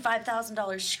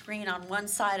 $35,000 screen on one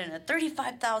side and a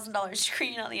 $35,000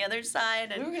 screen on the other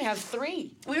side. And we were going to have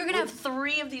 3. We were going to have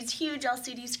 3 of these huge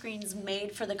LCD screens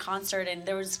made for the concert. And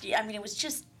there was, I mean, it was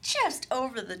just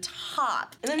over the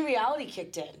top. And then reality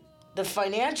kicked in. The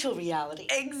financial reality.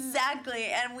 Exactly.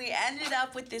 And we ended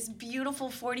up with this beautiful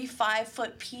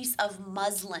 45-foot piece of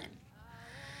muslin.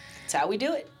 That's how we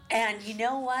do it. And you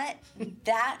know what?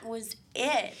 That was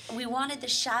it. We wanted the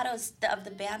shadows of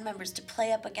the band members to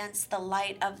play up against the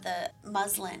light of the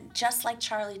muslin, just like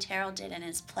Charlie Terrell did in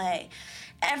his play.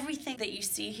 Everything that you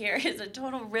see here is a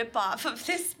total ripoff of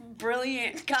this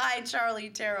brilliant guy, Charlie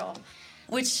Terrell,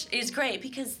 which is great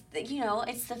because, you know,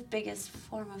 it's the biggest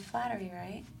form of flattery,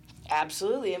 right?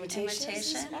 Absolutely.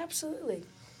 Imitation? Absolutely.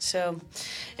 So,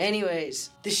 anyways,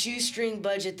 the shoestring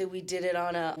budget that we did it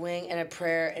on a wing and a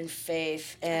prayer and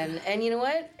faith. And you know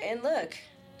what? And look,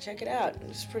 check it out.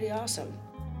 It's pretty awesome.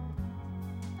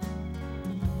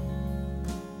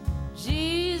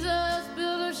 Jesus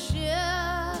built a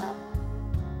ship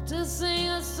to sing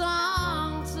a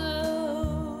song to.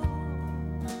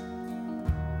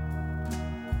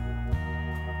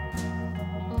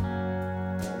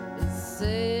 It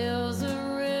sails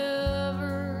a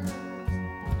river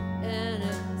and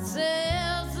it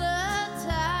sails a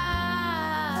tide.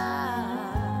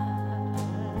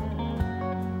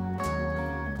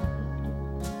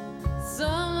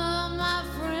 Some of my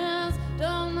friends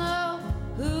don't know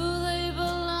who they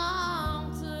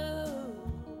belong to.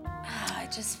 I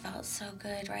just felt so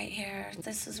good right here.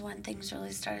 This is when things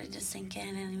really started to sink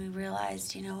in and we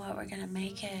realized, you know what, we're going to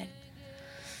make it.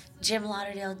 Jim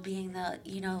Lauderdale being the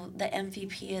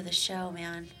MVP of the show,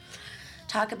 man.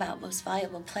 Talk about most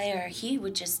valuable player. He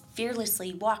would just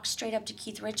fearlessly walk straight up to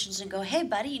Keith Richards and go, hey,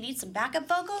 buddy, you need some backup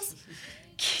vocals?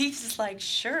 Keith's like,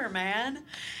 sure, man.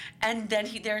 And then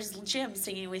there's Jim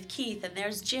singing with Keith, and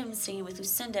there's Jim singing with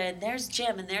Lucinda, and there's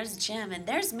Jim, and there's Jim, and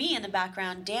there's me in the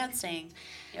background dancing.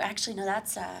 Actually, no,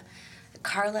 that's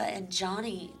Carla and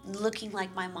Johnny looking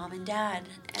like my mom and dad.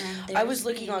 And I was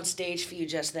looking on stage for you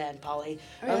just then, Polly.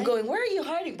 Really? I'm going, where are you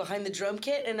hiding? Behind the drum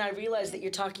kit? And I realized that you're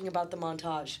talking about the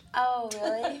montage. Oh,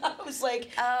 really? I was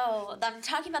like... Oh, I'm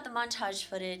talking about the montage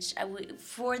footage.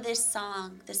 For this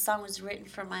song was written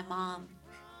for my mom.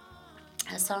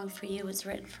 A Song for You was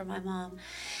written for my mom.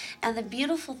 And the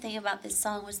beautiful thing about this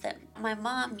song was that my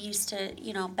mom used to,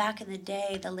 back in the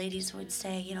day, the ladies would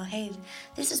say, hey,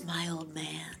 this is my old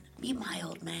man. Meet my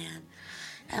old man.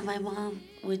 And my mom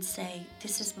would say,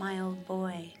 this is my old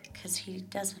boy, because he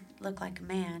doesn't look like a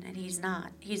man, and he's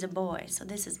not. He's a boy, so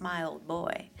this is my old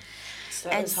boy. So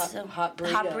that was Hot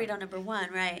Burrito. Hot Burrito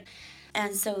 #1, right.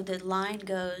 And so the line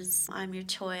goes, I'm your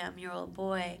toy, I'm your old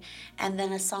boy. And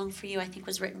then A Song for You, I think,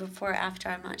 was written before or after,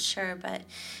 I'm not sure. But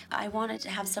I wanted to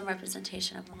have some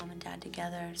representation of mom and dad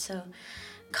together. So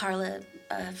Carla,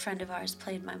 a friend of ours,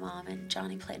 played my mom, and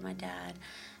Johnny played my dad.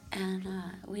 And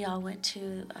we all went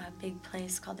to a big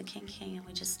place called the King, and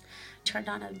we just turned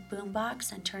on a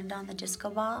boombox and turned on the disco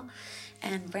ball.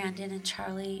 And Brandon and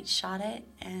Charlie shot it,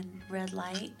 and red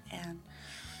light, and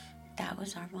that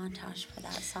was our montage for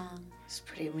that song. It's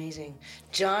pretty amazing.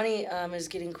 Johnny is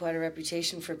getting quite a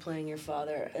reputation for playing your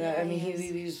father. Yeah,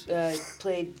 he's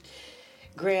played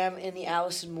Graham in the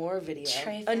Alison Moore video.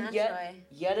 Trey And Fanjoy.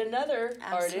 yet another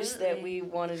artist Absolutely. that we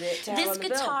wanted it to have This on the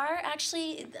guitar,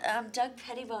 actually, Doug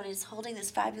Pettibone is holding this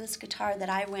fabulous guitar that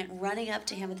I went running up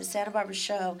to him at the Santa Barbara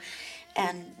show,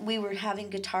 and we were having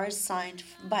guitars signed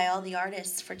by all the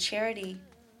artists for charity.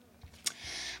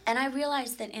 And I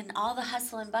realized that in all the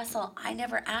hustle and bustle, I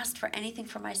never asked for anything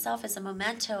for myself as a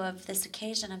memento of this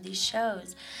occasion of these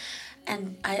shows.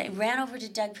 And I ran over to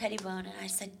Doug Pettibone and I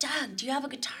said, Doug, do you have a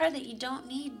guitar that you don't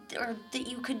need or that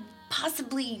you could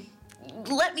possibly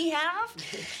let me have?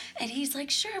 And he's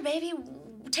like, sure, baby,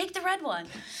 take the red one.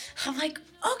 I'm like,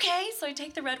 okay. So I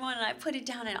take the red one and I put it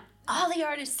down and all the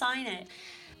artists sign it.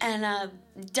 And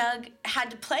Doug had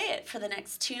to play it for the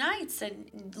next 2 nights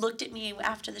and looked at me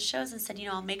after the shows and said,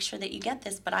 I'll make sure that you get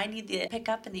this, but I need the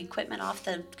pickup and the equipment off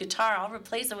the guitar. I'll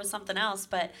replace it with something else,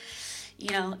 but,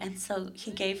 and so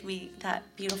he gave me that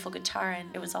beautiful guitar, and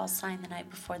it was all signed the night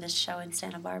before this show in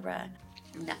Santa Barbara.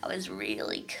 And that was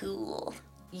really cool.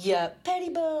 Yeah,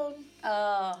 Pettibone.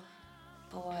 Oh,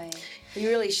 boy. He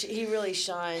really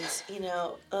shines,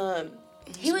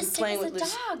 He was sick as a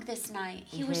dog this night.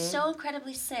 He was so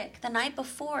incredibly sick. The night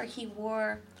before, he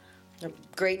wore a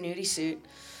great nudie suit,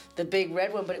 the big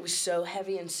red one, but it was so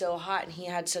heavy and so hot, and he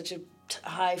had such a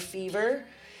high fever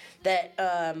that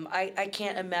I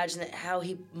can't imagine how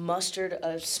he mustered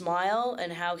a smile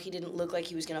and how he didn't look like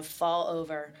he was going to fall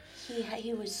over.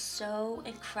 He was so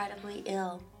incredibly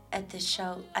ill at this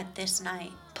show, at this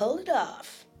night. Pull it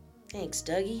off. Thanks,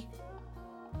 Dougie.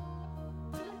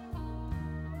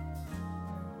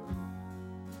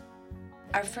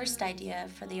 Our first idea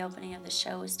for the opening of the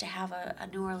show was to have a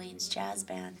New Orleans jazz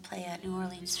band play a New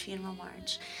Orleans funeral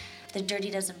march. The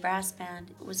Dirty Dozen Brass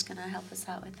Band was going to help us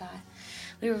out with that.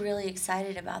 We were really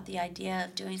excited about the idea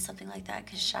of doing something like that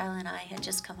because Shyla and I had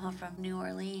just come home from New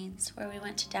Orleans, where we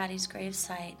went to Daddy's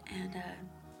gravesite. And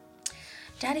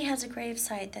Daddy has a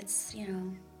gravesite that's,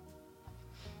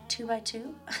 2 by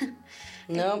 2.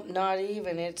 Nope, not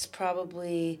even. It's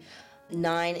probably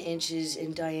 9 inches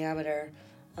in diameter.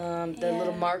 The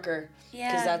little marker,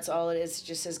 because that's all it is. It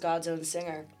just says God's Own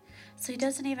Singer. So he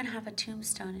doesn't even have a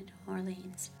tombstone in New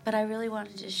Orleans. But I really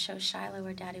wanted to show Shyla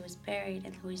where Daddy was buried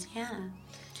in Louisiana.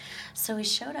 So we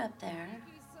showed up there.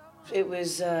 It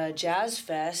was Jazz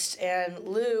Fest, and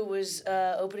Lou was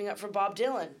opening up for Bob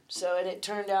Dylan. And it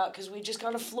turned out, because we just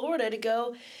gone to Florida to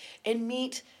go and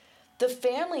meet the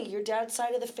family, your dad's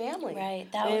side of the family. Right.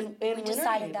 We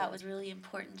decided that was really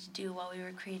important to do while we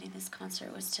were creating this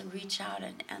concert, was to reach out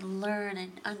and learn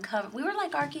and uncover. We were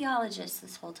like archaeologists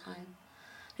this whole time.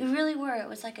 We really were. It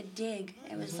was like a dig.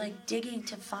 It was like digging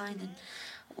to find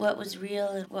what was real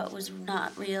and what was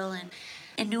not real. And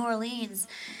in New Orleans,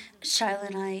 Shyla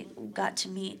and I got to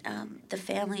meet the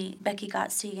family, Becky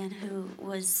Gottsegan, who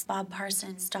was Bob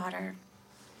Parsons' daughter,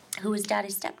 who was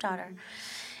Daddy's stepdaughter.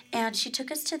 And she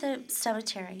took us to the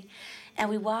cemetery, and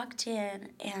we walked in,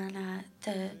 and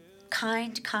the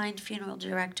kind funeral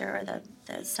director, or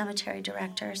the cemetery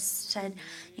director, said,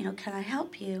 can I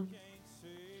help you?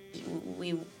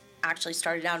 We actually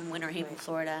started out in Winter Haven,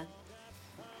 Florida.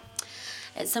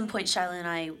 At some point, Shyla and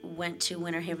I went to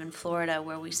Winter Haven, Florida,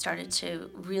 where we started to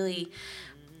really,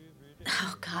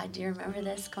 oh God, do you remember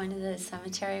this? Going to the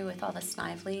cemetery with all the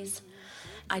Sniveleys?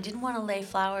 I didn't want to lay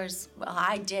flowers. Well,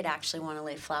 I did actually want to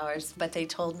lay flowers, but they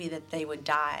told me that they would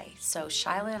die. So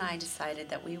Shyla and I decided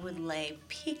that we would lay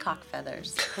peacock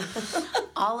feathers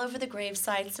all over the grave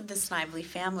sites of the Snively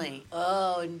family.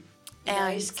 Oh,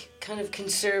 nice, kind of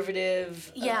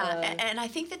conservative. Yeah, and I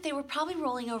think that they were probably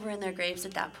rolling over in their graves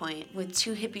at that point with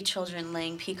two hippie children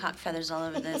laying peacock feathers all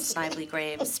over the Snively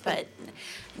graves. But,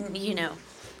 you know,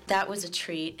 that was a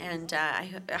treat. And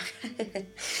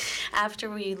after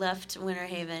we left Winter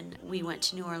Haven, we went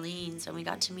to New Orleans and we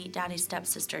got to meet Daddy's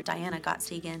stepsister, Diana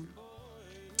Gottsegan.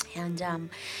 And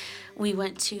we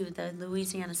went to the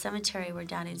Louisiana cemetery where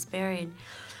Daddy's buried.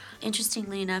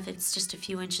 Interestingly enough, it's just a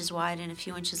few inches wide and a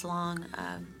few inches long,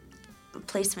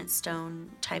 placement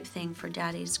stone type thing for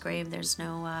Daddy's grave. There's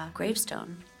no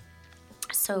gravestone.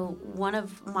 So one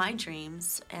of my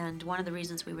dreams, and one of the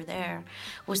reasons we were there,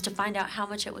 was to find out how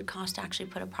much it would cost to actually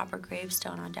put a proper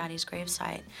gravestone on Daddy's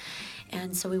gravesite.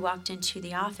 And so we walked into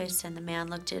the office, and the man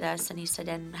looked at us, and he said,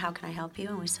 "And how can I help you?"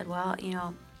 And we said, "Well, you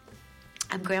know,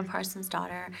 I'm Graham Parsons'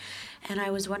 daughter, and I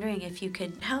was wondering if you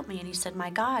could help me." And he said,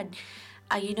 "My God,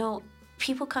 you know,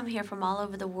 people come here from all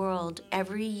over the world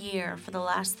every year for the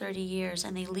last 30 years,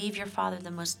 and they leave your father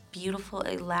the most beautiful,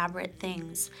 elaborate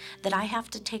things that I have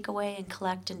to take away and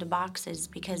collect into boxes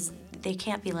because they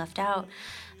can't be left out.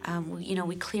 You know,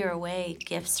 we clear away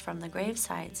gifts from the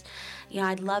gravesites. You know,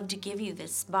 I'd love to give you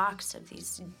this box of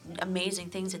these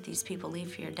amazing things that these people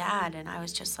leave for your dad." And I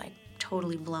was just like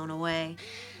totally blown away.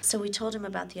 So we told him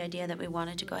about the idea that we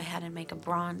wanted to go ahead and make a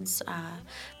bronze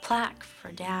plaque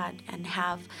for Dad and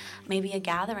have maybe a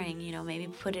gathering, you know, maybe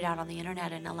put it out on the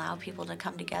internet and allow people to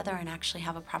come together and actually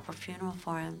have a proper funeral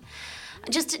for him.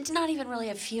 Just not even really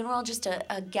a funeral, just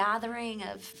a gathering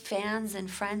of fans and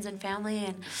friends and family.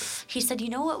 And he said, "You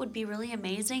know what would be really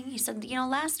amazing?" He said, "You know,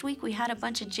 last week we had a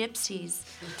bunch of gypsies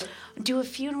do a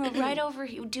funeral right over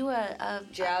here, do a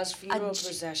jazz funeral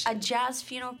procession. A jazz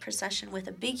funeral procession with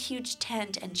a big, huge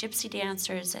tent and gypsy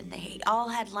dancers, and they all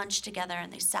had lunch together,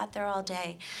 and they sat there all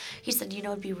day." He said, "You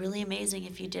know, it'd be really amazing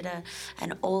if you did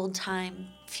an old-time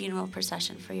funeral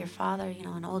procession for your father, you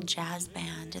know, an old jazz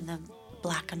band and the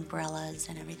black umbrellas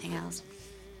and everything else."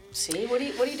 See, what do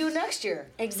you do next year?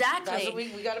 Exactly. That's what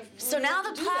we gotta. So now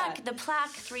the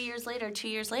plaque 3 years later, 2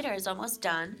 years later, is almost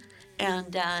done.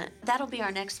 And that'll be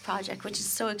our next project, which is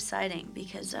so exciting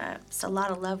because it's a lot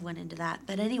of love went into that.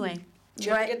 But anyway. Did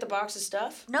you ever get the box of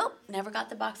stuff? Nope, never got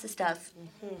the box of stuff.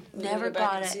 Mm-hmm. Never go back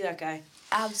got and it. See that guy.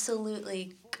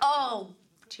 Absolutely. Oh,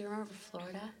 do you remember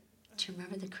Florida? Do you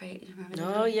remember the crate?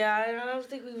 No, yeah, I don't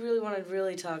think we really want to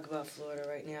really talk about Florida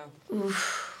right now.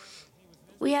 Oof.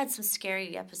 We had some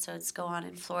scary episodes go on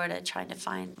in Florida trying to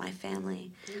find my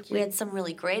family. We had some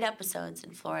really great episodes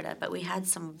in Florida, but we had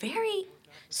some very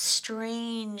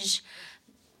strange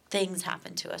things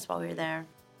happen to us while we were there.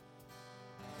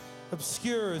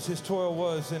 Obscure as his toil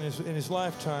was in his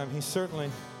lifetime, his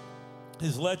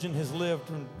legend has lived,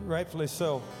 and rightfully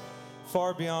so,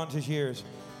 far beyond his years.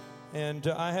 And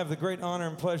I have the great honor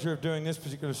and pleasure of doing this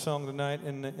particular song tonight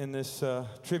in this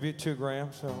tribute to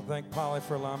Graham. So thank Polly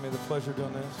for allowing me the pleasure of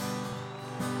doing this.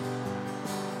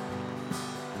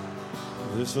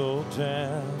 This old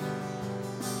town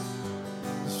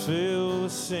is filled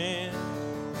with sin.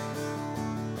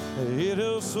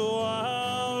 It'll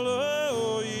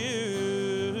swallow you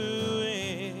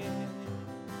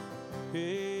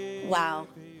in. Wow.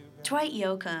 Dwight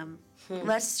Yoakam,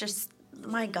 let's just,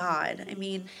 my God. I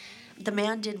mean, the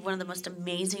man did one of the most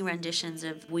amazing renditions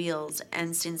of Wheels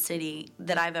and Sin City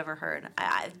that I've ever heard.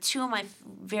 Two of my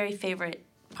very favorite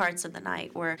parts of the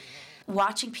night were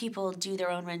watching people do their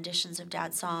own renditions of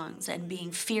Dad's songs and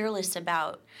being fearless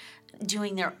about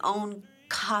doing their own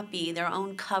copy, their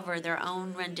own cover, their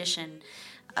own rendition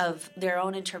of their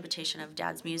own interpretation of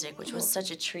Dad's music, which was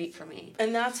such a treat for me.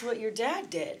 And that's what your dad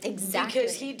did. Exactly.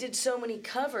 Because he did so many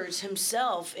covers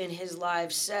himself in his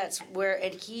live sets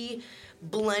and he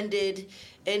blended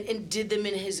and did them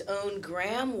in his own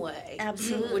Graham way.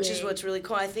 Absolutely. Which is what's really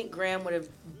cool. I think Graham would have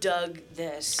dug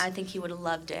this. I think he would have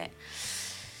loved it.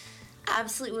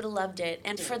 Absolutely would have loved it.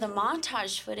 And for the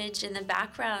montage footage in the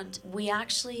background, we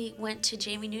actually went to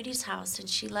Jamie Nudi's house and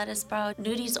she let us borrow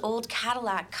Nudi's old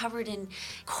Cadillac covered in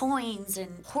coins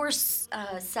and horse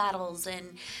saddles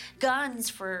and guns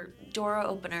for door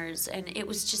openers. And it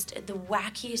was just the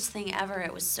wackiest thing ever.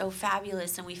 It was so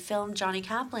fabulous. And we filmed Johnny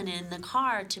Kaplan in the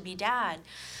car to be Dad.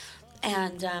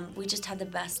 And we just had the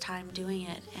best time doing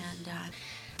it. And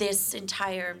this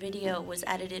entire video was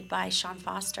edited by Sean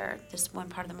Foster, this one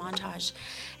part of the montage.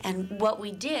 And what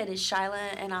we did is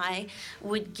Shyla and I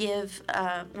would give,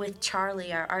 with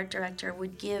Charlie, our art director,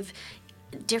 would give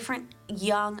different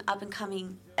young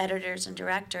up-and-coming editors and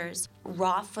directors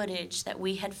raw footage that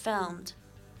we had filmed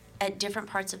at different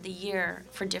parts of the year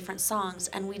for different songs,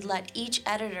 and we'd let each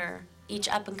editor, each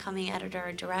up-and-coming editor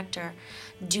or director,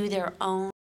 do their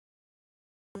own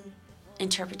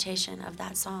interpretation of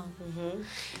that song.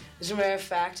 As a matter of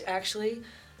fact, actually,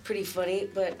 pretty funny,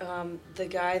 but the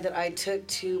guy that I took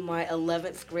to my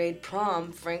 11th grade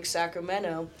prom, Frank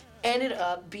Sacramento, ended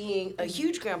up being a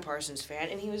huge Graham Parsons fan,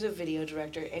 and he was a video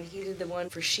director, and he did the one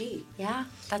for She. Yeah,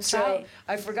 that's So right.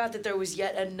 I forgot that there was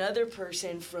yet another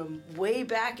person from way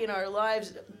back in our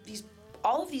lives,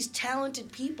 all of these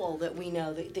talented people that we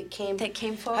know that came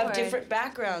forward. have different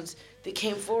backgrounds, that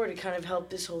came forward to kind of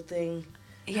help this whole thing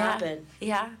happen.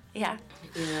 Yeah. You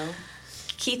know?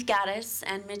 Keith Gaddis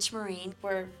and Mitch Marine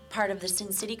were part of the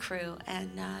Sin City crew,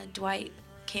 and Dwight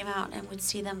came out and would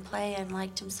see them play and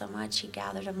liked him so much he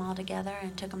gathered them all together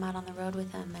and took them out on the road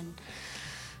with him,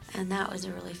 and that was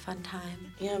a really fun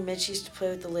time. Yeah, Mitch used to play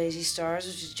with the Lazy Stars,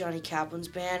 which is Johnny Kaplan's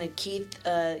band, and Keith,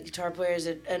 guitar player, is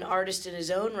an artist in his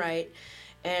own right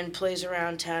and plays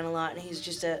around town a lot, and he's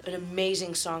just an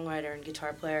amazing songwriter and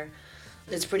guitar player.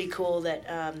 It's pretty cool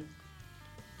that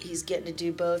he's getting to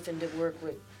do both and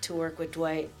to work with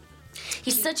Dwight.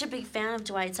 He's such a big fan of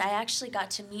Dwight's. I actually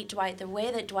got to meet Dwight. The way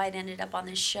that Dwight ended up on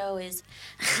this show is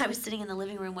I was sitting in the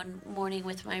living room one morning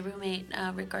with my roommate,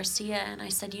 Rick Garcia, and I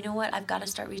said, you know what, I've got to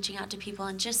start reaching out to people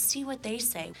and just see what they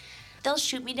say. They'll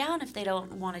shoot me down if they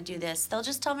don't want to do this. They'll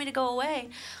just tell me to go away,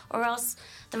 or else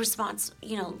the response,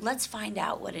 let's find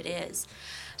out what it is.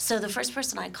 So the first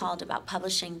person I called about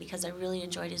publishing, because I really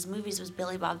enjoyed his movies, was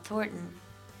Billy Bob Thornton.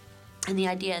 And the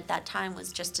idea at that time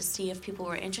was just to see if people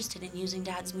were interested in using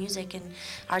Dad's music in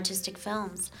artistic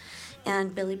films.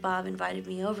 And Billy Bob invited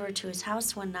me over to his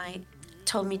house one night,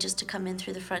 told me just to come in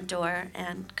through the front door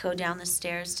and go down the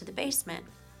stairs to the basement.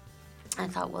 I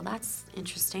thought, well, that's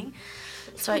interesting.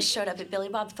 So I showed up at Billy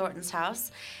Bob Thornton's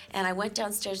house, and I went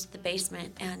downstairs to the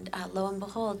basement, and lo and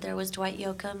behold, there was Dwight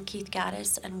Yoakam, Keith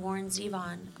Gaddis, and Warren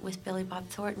Zevon with Billy Bob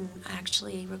Thornton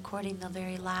actually recording the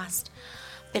very last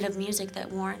bit of music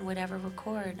that Warren would ever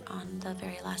record on the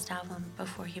very last album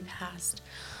before he passed.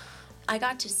 I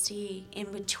got to see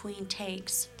in between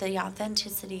takes the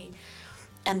authenticity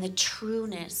and the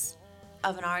trueness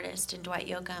of an artist in Dwight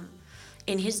Yoakam,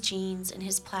 in his jeans, in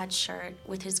his plaid shirt,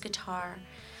 with his guitar.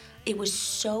 It was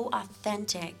so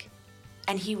authentic,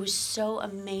 and he was so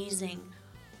amazing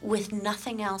with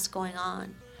nothing else going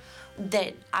on,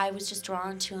 that I was just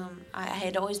drawn to him. I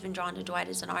had always been drawn to Dwight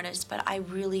as an artist, but I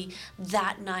really,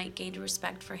 that night, gained a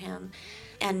respect for him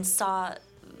and saw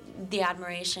the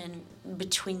admiration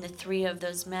between the three of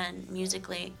those men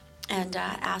musically, and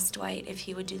asked Dwight if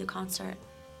he would do the concert.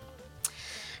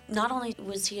 Not only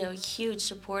was he a huge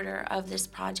supporter of this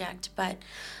project, but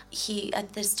he,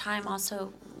 at this time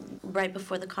also, right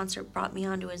before the concert, brought me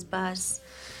onto his bus.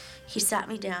 He sat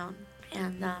me down,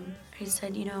 and he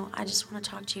said, I just want to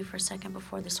talk to you for a second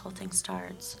before this whole thing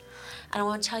starts. And I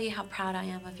want to tell you how proud I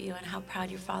am of you and how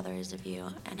proud your father is of you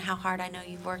and how hard I know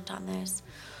you've worked on this.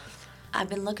 I've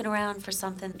been looking around for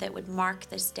something that would mark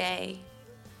this day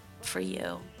for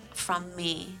you from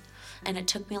me. And it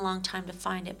took me a long time to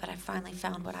find it, but I finally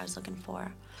found what I was looking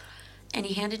for. And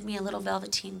he handed me a little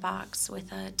velveteen box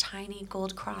with a tiny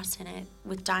gold cross in it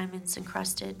with diamonds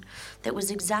encrusted that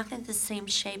was exactly the same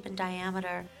shape and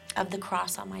diameter of the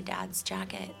cross on my dad's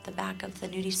jacket, the back of the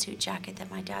nudie suit jacket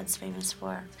that my dad's famous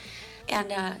for.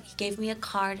 And he gave me a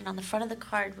card, and on the front of the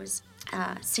card was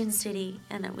Sin City,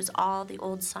 and it was all the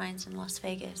old signs in Las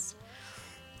Vegas.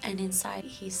 And inside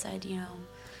he said,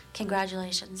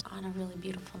 congratulations on a really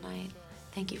beautiful night.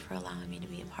 Thank you for allowing me to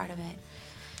be a part of it.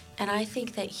 And I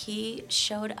think that he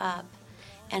showed up,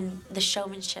 and the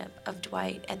showmanship of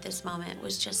Dwight at this moment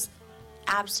was just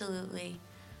absolutely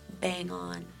bang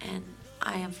on, and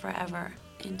I am forever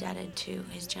indebted to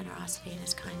his generosity and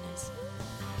his kindness.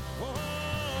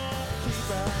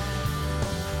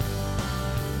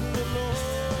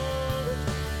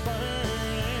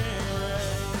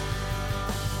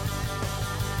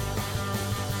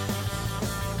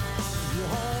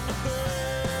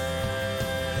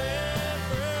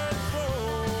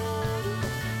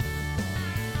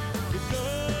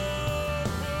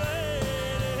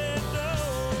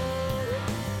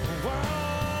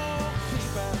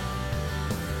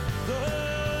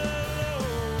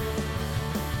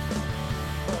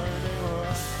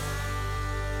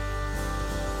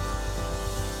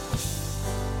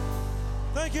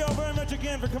 Thank you all very much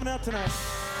again for coming out tonight.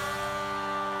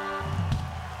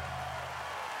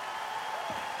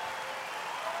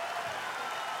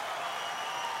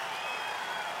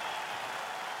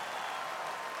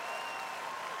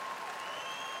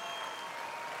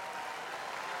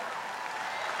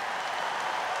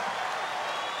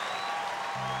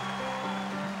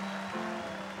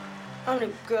 I'm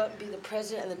gonna grow up and be the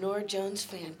president of the Norah Jones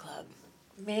fan club.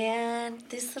 Man,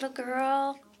 this little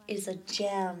girl is a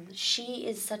gem. She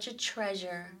is such a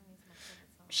treasure.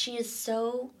 She is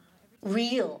so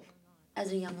real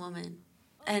as a young woman.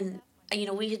 And, you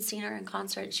know, we had seen her in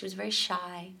concert. She was very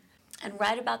shy. And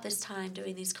right about this time,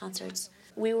 doing these concerts,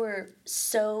 we were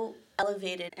so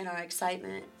elevated in our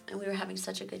excitement, and we were having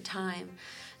such a good time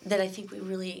that I think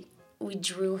we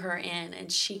drew her in,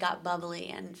 and she got bubbly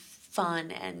and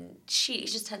fun, and she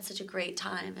just had such a great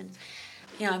time. And,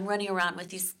 you know, I'm running around with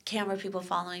these camera people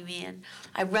following me, and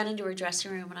I run into her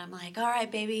dressing room, and I'm like, all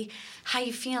right, baby, how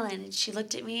you feeling? And she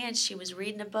looked at me, and she was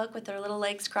reading a book with her little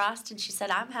legs crossed, and she said,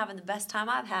 I'm having the best time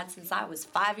I've had since I was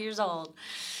 5 years old.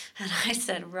 And I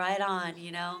said, right on,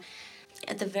 you know.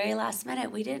 At the very last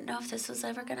minute, we didn't know if this was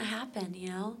ever going to happen, you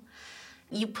know.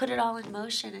 You put it all in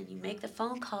motion, and you make the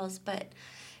phone calls, but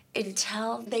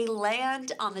until they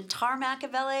land on the tarmac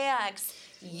of LAX,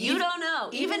 you don't know.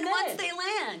 Even once they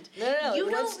land, No, you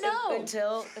don't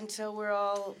know. Until we're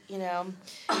all, you know,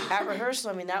 at rehearsal.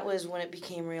 I mean, that was when it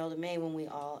became real to me, when we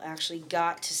all actually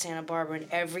got to Santa Barbara and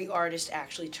every artist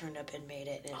actually turned up and made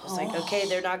it. And it was like, okay,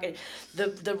 they're not going to,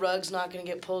 the rug's not going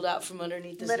to get pulled out from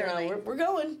underneath this. Literally. No, we're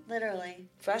going. Literally.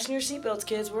 Fasten your seatbelts,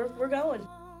 kids. We're going.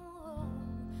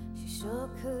 She sure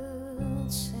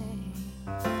could sing.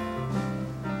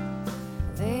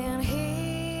 Then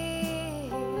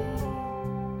he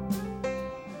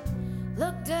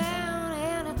looked down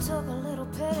and it took a little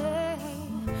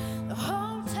pity. The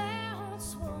whole town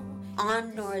swore.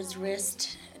 On Nora's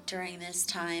wrist during this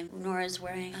time, Nora's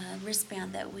wearing a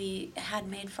wristband that we had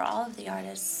made for all of the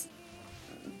artists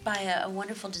by a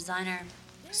wonderful designer.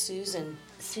 Susan,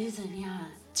 yeah.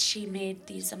 She made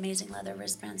these amazing leather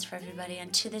wristbands for everybody,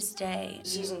 and to this day...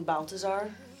 Susan Baltazar?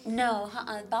 No,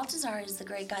 Baltazar is the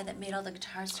great guy that made all the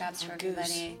guitar straps for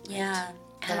everybody. Goose. Yeah.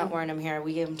 They're not wearing them here.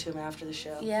 We gave them to him after the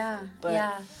show. Yeah,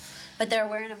 But they're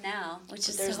wearing them now, which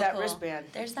is so cool. There's that wristband.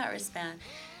 There's that wristband.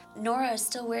 Nora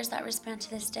still wears that wristband to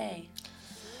this day.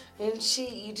 And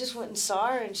you just went and saw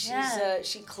her, and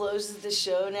she closes the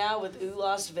show now with Ooh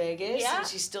Las Vegas, and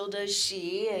she still does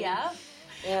She. And,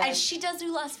 And she does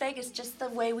Ooh Las Vegas just the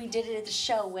way we did it at the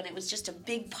show, when it was just a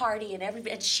big party and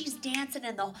everybody, and she's dancing,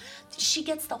 and she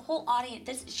gets the whole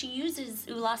audience. She uses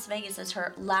Ooh Las Vegas as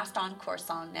her last encore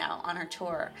song now on her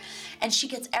tour, and she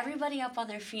gets everybody up on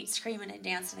their feet screaming and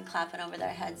dancing and clapping over their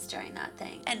heads during that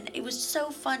thing. And it was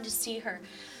so fun to see her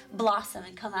blossom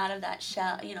and come out of that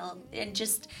shell, you know, and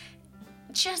just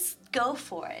go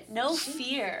for it. No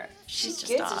fear. She's just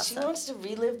gets awesome. It. She wants to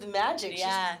relive the magic.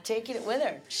 Yeah. She's taking it with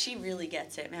her. She really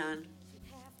gets it, man.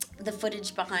 The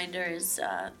footage behind her is,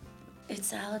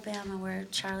 it's Alabama, where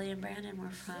Charlie and Brandon were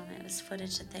from. It was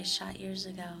footage that they shot years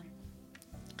ago.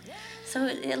 So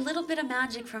a little bit of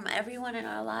magic from everyone in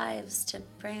our lives to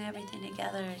bring everything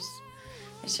together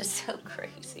is just so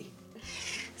crazy.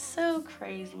 So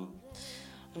crazy.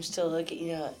 I'm still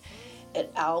looking, at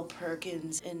Al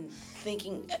Perkins and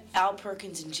thinking Al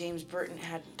Perkins and James Burton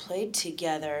hadn't played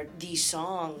together these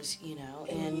songs,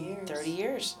 in 30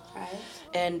 years. Right.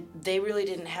 And they really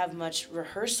didn't have much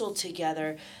rehearsal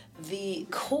together. The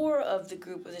core of the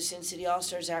group of the Sin City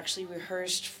All-Stars actually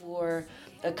rehearsed for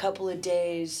a couple of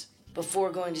days before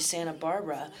going to Santa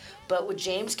Barbara. But with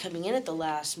James coming in at the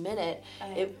last minute,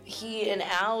 he and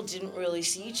Al didn't really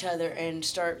see each other and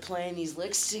start playing these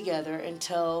licks together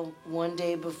until one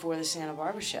day before the Santa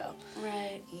Barbara show.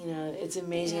 Right. It's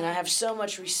amazing. And I have so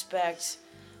much respect.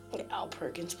 Al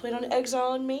Perkins played on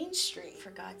Exile on Main Street. For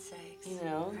God's sakes.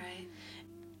 Right.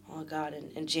 Oh, God.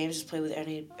 And James has played with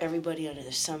everybody under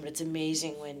the sun, but it's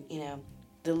amazing when,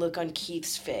 the look on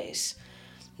Keith's face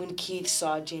when Keith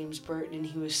saw James Burton, and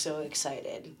he was so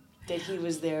excited that he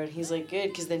was there, and he's like, good,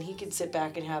 because then he could sit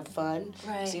back and have fun.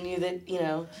 Right. So he knew that,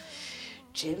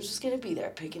 James was going to be there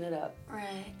picking it up.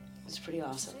 Right. It's pretty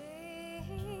awesome.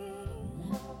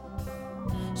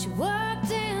 She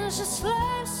worked and she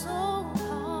slaved so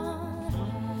hard.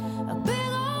 A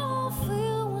big old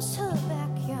field was her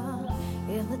backyard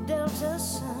in the Delta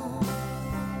sun.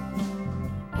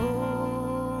 Oh,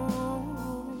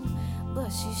 but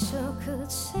she sure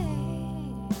could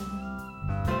sing.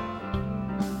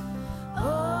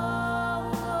 Oh,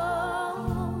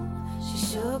 she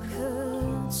sure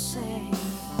could sing.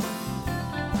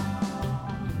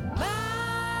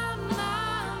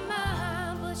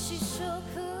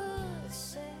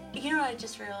 You know what I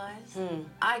just realized?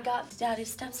 I got Daddy's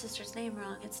stepsister's name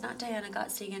wrong. It's not Diana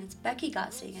Gottsegan, it's Becky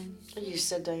Gottsegan. You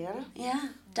said Diana? Yeah.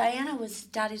 Diana was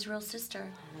Daddy's real sister.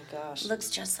 Oh my gosh. Looks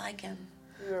just like him.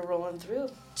 We were rolling through.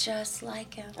 Just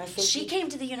like him. I think she came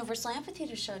to the Universal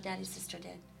Amphitheater show, Daddy's sister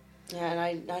did. Yeah, and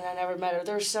I never met her.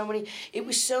 There were so many. It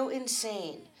was so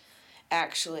insane,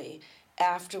 actually,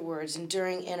 afterwards and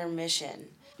during intermission,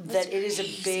 that it is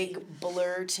a big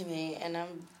blur to me. And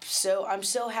I'm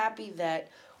so happy that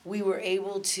we were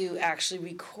able to actually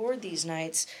record these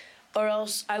nights, or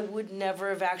else I would never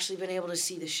have actually been able to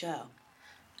see the show.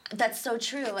 That's so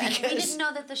true. And we didn't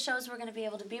know that the shows were going to be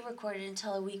able to be recorded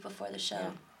until a week before the show.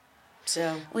 Yeah.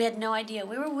 So we had no idea.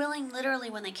 We were willing,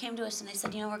 literally, when they came to us and they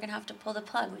said, we're going to have to pull the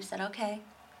plug. We said, okay.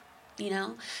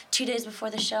 2 days before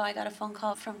the show, I got a phone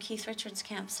call from Keith Richards'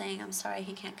 camp saying, I'm sorry,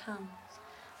 he can't come.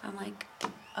 I'm like,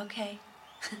 okay.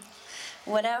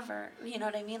 Whatever. You know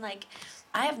what I mean? Like,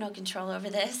 I have no control over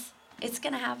this. It's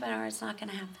going to happen or it's not going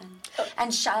to happen.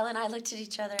 And Shyla and I looked at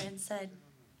each other and said,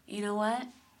 you know what?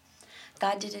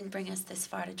 God didn't bring us this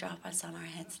far to drop us on our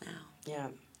heads now. Yeah.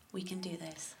 We can do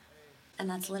this. And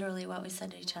that's literally what we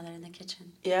said to each other in the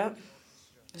kitchen. Yeah.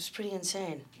 It was pretty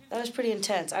insane. That was pretty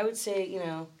intense. I would say,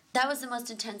 That was the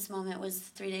most intense moment, was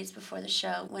 3 days before the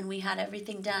show, when we had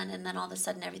everything done, and then all of a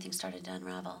sudden everything started to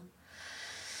unravel.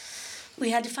 We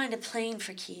had to find a plane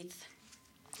for Keith,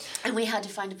 and we had to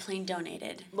find a plane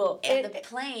donated. And the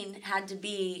plane had to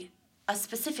be a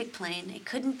specific plane. It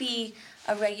couldn't be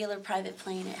a regular private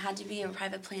plane. It had to be a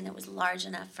private plane that was large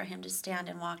enough for him to stand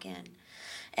and walk in.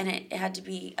 And it had to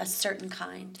be a certain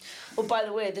kind. Well, by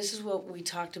the way, this is what we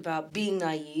talked about, being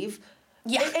naive.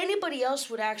 Yeah. If anybody else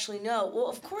would actually know, well,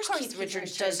 of course Keith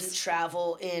Richards doesn't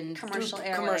travel in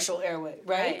commercial airway,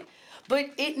 right? But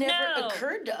it never No.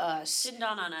 occurred to us. Didn't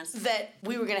dawn on us. That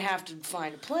we were going to have to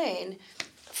find a plane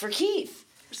for Keith.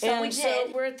 So we did.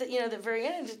 So we're at the the very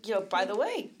end. By the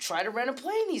way, try to rent a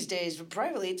plane these days, but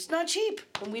privately it's not cheap,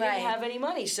 and we didn't have any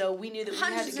money, so we knew that we had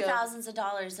to go. Hundreds of thousands of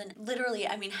dollars, and literally,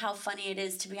 how funny it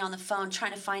is to be on the phone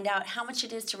trying to find out how much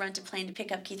it is to rent a plane to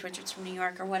pick up Keith Richards from New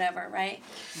York or whatever, right?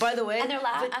 By the way, and they're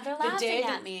laughing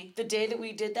at me. The day that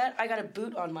we did that, I got a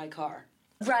boot on my car.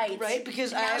 Right.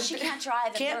 Because now she can't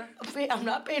drive. I'm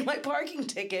not paying my parking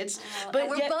tickets. But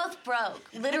we're both broke.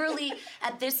 Literally,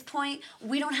 at this point,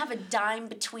 we don't have a dime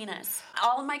between us.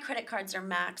 All of my credit cards are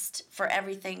maxed for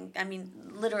everything.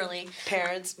 Literally.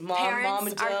 Parents, mom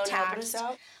and Jone helping us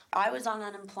out. I was on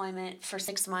unemployment for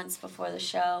 6 months before the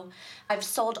show. I've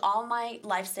sold all my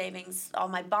life savings, all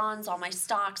my bonds, all my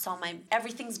stocks,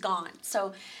 everything's gone.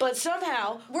 So, but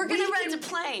somehow we're gonna rent a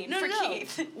plane for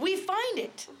Keith. We find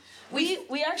it.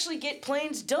 We actually get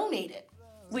planes donated.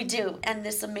 We do. And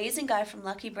this amazing guy from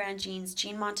Lucky Brand Jeans,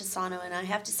 Gene Montesano, and I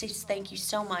have to say thank you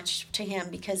so much to him,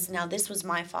 because now this was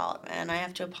my fault and I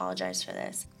have to apologize for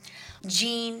this.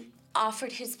 Gene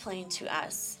offered his plane to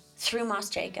us through Moss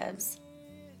Jacobs,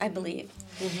 I believe.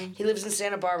 Mm-hmm. He lives in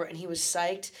Santa Barbara, and he was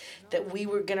psyched that we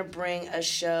were going to bring a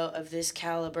show of this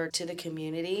caliber to the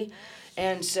community.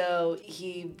 And so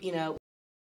he,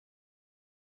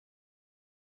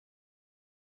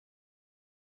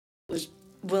 was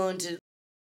willing to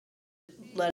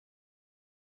let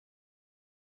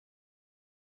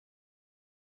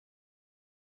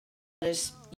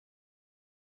us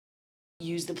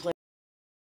use the plane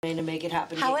to make it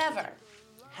happen. However,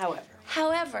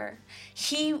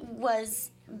 he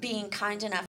was being kind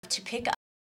enough to pick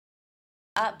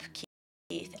up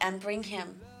Keith and bring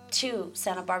him to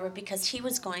Santa Barbara, because he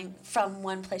was going from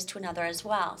one place to another as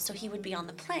well, so he would be on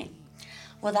the plane.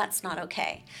 Well, that's not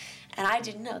okay. And I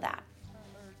didn't know that.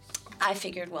 I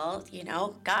figured, well,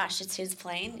 gosh, it's his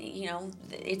plane.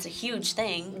 It's a huge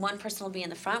thing. One person will be in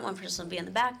the front, one person will be in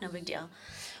the back, no big deal.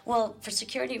 Well, for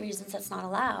security reasons, that's not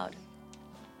allowed.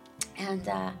 And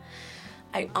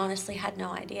I honestly had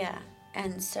no idea.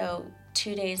 And so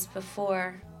 2 days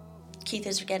before Keith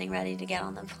is getting ready to get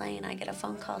on the plane, I get a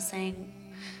phone call saying,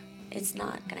 it's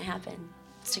not going to happen.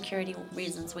 Security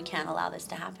reasons, we can't allow this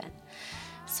to happen.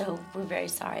 So we're very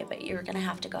sorry, but you're going to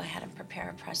have to go ahead and prepare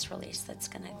a press release that's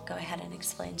going to go ahead and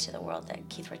explain to the world that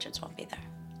Keith Richards won't be there.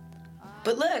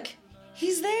 But look,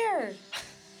 he's there.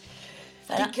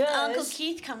 But Uncle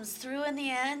Keith comes through in the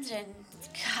end, and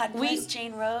God bless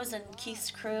Jane Rose and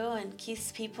Keith's crew and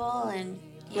Keith's people, and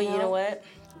you know what?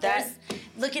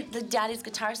 Look at the Daddy's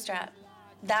guitar strap.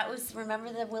 That was,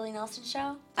 remember the Willie Nelson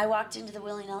show? I walked into the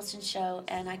Willie Nelson show,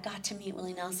 and I got to meet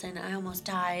Willie Nelson. I almost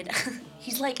died.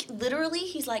 He's like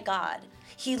God.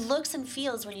 He looks and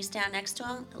feels, when you stand next to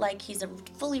him, like he's a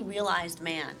fully realized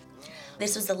man.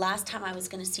 This was the last time I was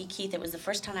going to see Keith. It was the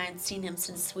first time I had seen him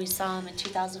since we saw him in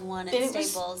 2001 at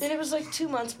Staples. And it was like 2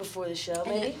 months before the show,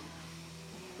 maybe?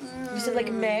 You said like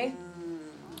in May?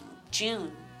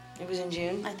 June. It was in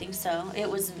June? I think so. It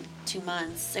wasn't 2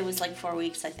 months. It was like 4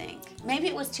 weeks, I think. Maybe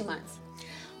it was 2 months.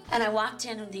 And I walked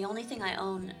in, and the only thing I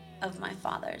own of my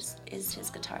father's is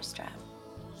his guitar strap.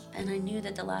 And I knew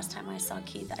that the last time I saw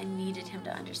Keith, I needed him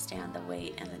to understand the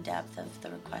weight and the depth of the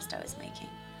request I was making.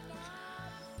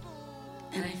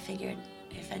 And I figured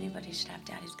if anybody should have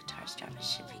Daddy's guitar strap, it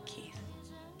should be Keith.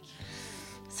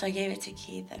 So I gave it to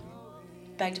Keith and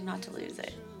begged him not to lose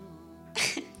it.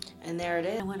 And there it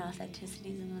is. And when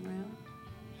authenticity's in the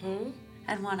room.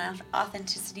 And when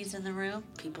authenticity's in the room.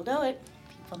 People know it.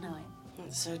 People know it.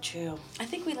 That's so true. I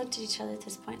think we looked at each other at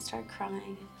this point and started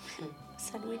crying.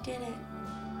 Said we did it.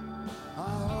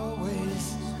 I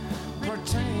always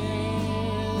pretend.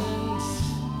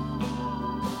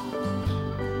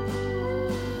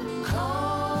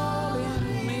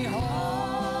 Calling me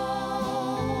home.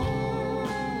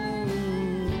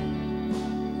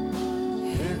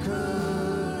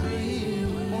 Hickory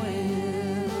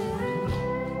wind.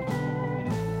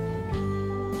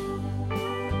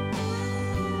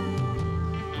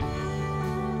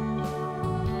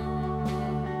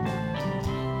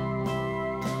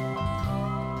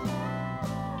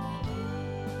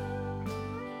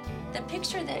 The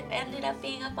picture that ended up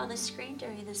being up on the screen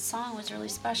during this song was really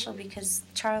special because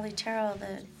Charlie Terrell,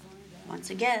 once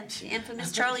again, the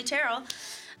infamous Charlie Terrell,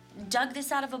 dug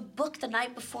this out of a book the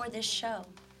night before this show.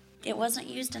 It wasn't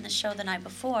used in the show the night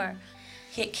before.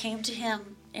 It came to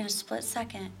him in a split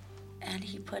second, and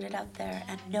he put it up there,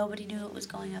 and nobody knew it was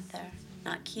going up there.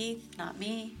 Not Keith, not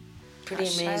me. Pretty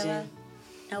not amazing. Shyla.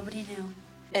 Nobody knew.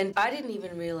 And I didn't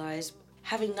even realize,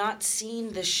 having not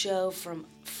seen the show from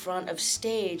front of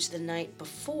stage the night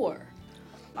before,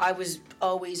 I was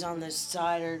always on the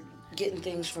side or getting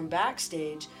things from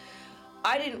backstage.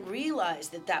 I didn't realize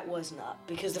that that wasn't up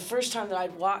because the first time that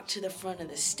I'd walked to the front of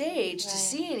the stage to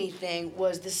see anything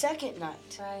was the second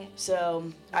night. Right.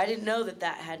 So I didn't know that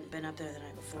that hadn't been up there the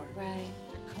night before. Right.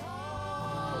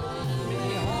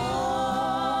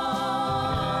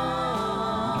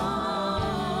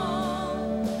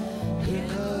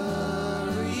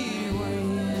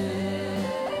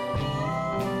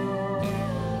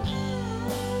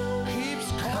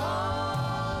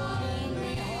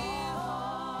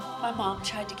 My mom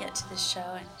tried to get to this show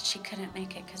and she couldn't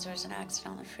make it because there was an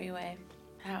accident on the freeway.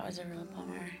 That was a real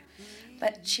bummer.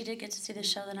 But she did get to see the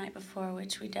show the night before,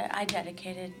 which I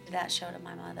dedicated that show to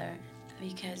my mother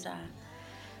because,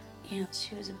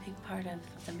 she was a big part of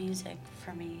the music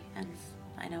for me and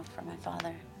I know for my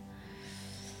father.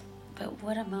 But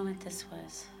what a moment this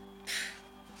was.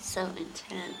 So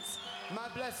intense. My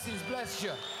blessings bless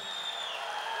you.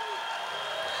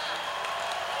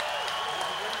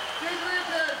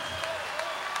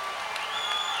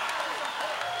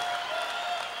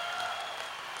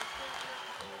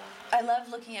 I love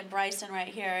looking at Bryson right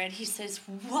here, and he says,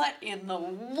 "What in the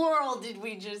world did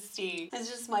we just see?" It's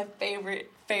just my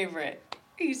favorite.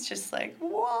 He's just like,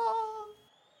 whoa.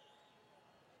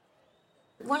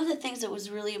 One of the things that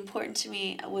was really important to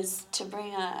me was to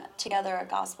bring together a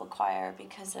gospel choir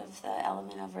because of the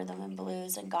element of rhythm and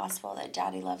blues and gospel that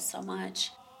Daddy loves so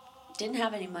much. Didn't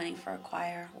have any money for a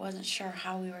choir. Wasn't sure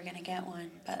how we were going to get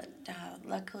one, but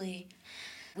luckily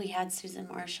we had Susan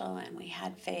Marshall and we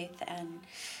had Faith, and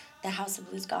the House of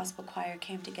Blues Gospel Choir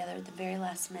came together at the very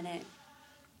last minute.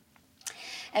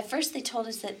 At first they told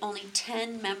us that only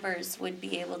 10 members would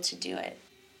be able to do it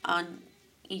on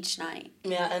each night.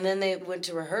 Yeah, and then they went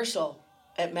to rehearsal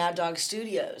at Mad Dog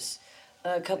Studios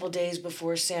a couple days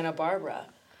before Santa Barbara.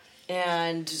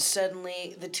 And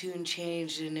suddenly the tune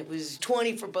changed and it was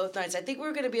 20 for both nights. I think we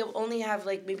were going to be able to only have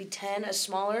like maybe 10, a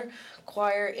smaller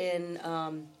choir in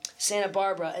Santa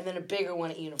Barbara and then a bigger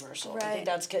one at Universal. Right. I think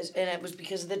that's and it was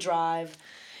because of the drive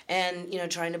and,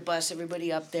 trying to bus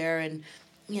everybody up there and,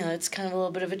 it's kind of a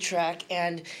little bit of a trek.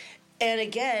 And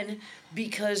again,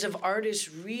 because of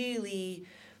artists really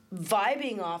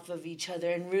vibing off of each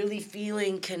other and really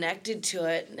feeling connected to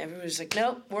it, and everybody's like,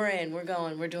 nope, we're in, we're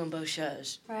going, we're doing both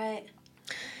shows. Right.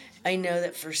 I know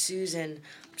that for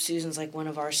Susan's like one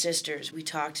of our sisters. We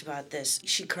talked about this.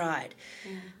 She cried.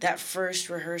 Yeah. That first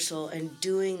rehearsal and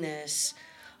doing this,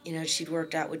 she'd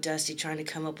worked out with Dusty trying to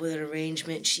come up with an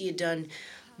arrangement. She had done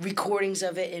recordings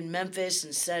of it in Memphis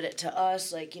and said it to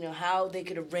us, like, how they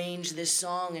could arrange this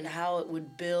song and how it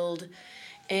would build.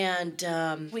 And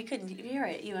we couldn't hear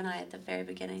it, you and I, at the very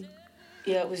beginning.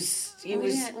 Yeah, we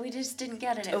just didn't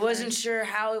get it. I wasn't sure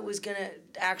how it was going to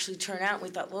actually turn out. We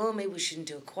thought, well, maybe we shouldn't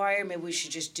do a choir. Maybe we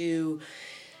should just do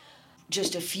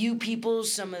just a few people,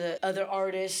 some of the other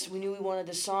artists. We knew we wanted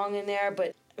the song in there,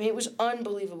 but it was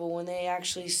unbelievable when they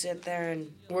actually sit there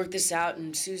and work this out,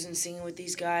 and Susan singing with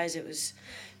these guys.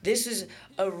 This was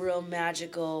a real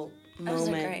magical moment.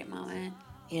 It was a great moment.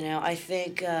 I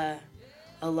think a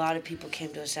lot of people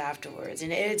came to us afterwards,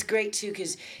 and it's great too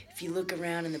because if you look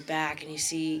around in the back and you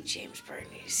see James Burton,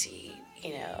 you see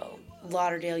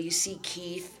Lauderdale, you see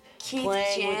Keith Keith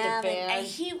playing with the jamming. band. And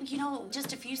he,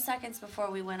 just a few seconds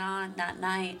before we went on that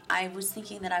night, I was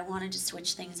thinking that I wanted to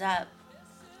switch things up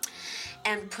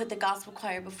and put the gospel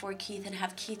choir before Keith and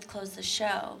have Keith close the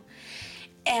show.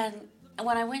 And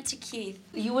when I went to Keith...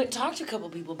 You went and talked to a couple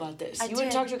people about this. I You went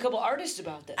and did. talked to a couple artists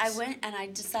about this. I went and I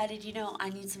decided, I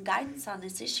need some guidance on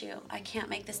this issue. I can't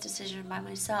make this decision by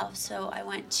myself. So I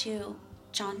went to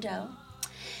John Doe,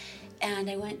 and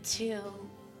I went to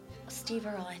Steve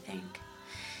Earle, I think.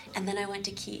 And then I went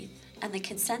to Keith. And the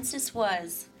consensus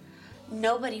was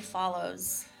nobody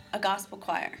follows a gospel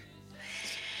choir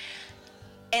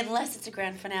unless it's a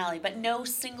grand finale. But no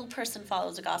single person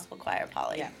follows a gospel choir,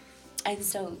 Polly. Yeah. And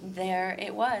so there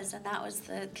it was, and that was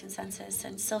the consensus.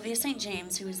 And Sylvia St.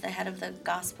 James, who was the head of the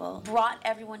gospel, brought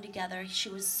everyone together. She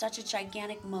was such a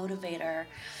gigantic motivator.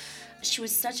 She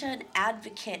was such an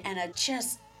advocate and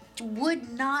just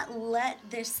would not let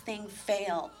this thing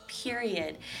fail,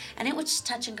 period. And it was just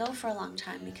touch and go for a long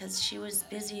time because she was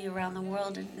busy around the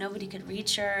world and nobody could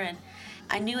reach her. And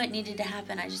I knew it needed to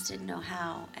happen, I just didn't know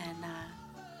how. And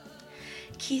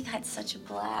Keith had such a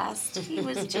blast. He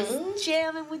was just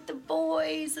jamming with the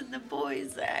boys, and the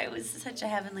boys, it was such a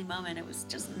heavenly moment. It was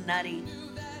just nutty.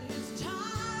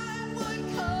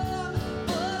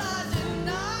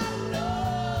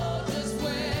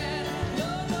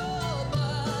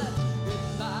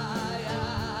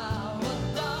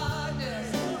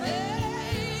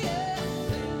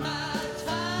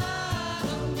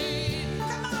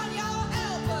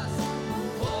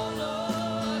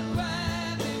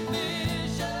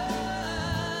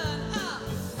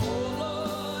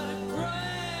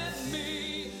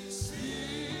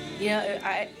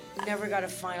 I never got a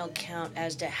final count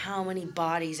as to how many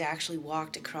bodies actually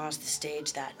walked across the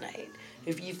stage that night.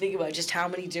 If you think about just how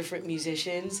many different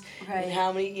musicians and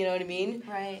how many, you know what I mean?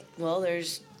 Right. Well,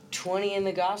 there's 20 in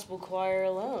the gospel choir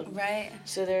alone. Right.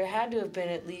 So there had to have been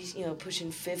at least, pushing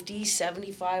 50,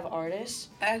 75 artists.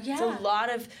 Yeah. It's a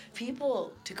lot of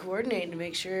people to coordinate and to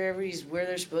make sure everybody's where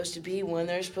they're supposed to be, when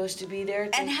they're supposed to be there.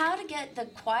 And how to get the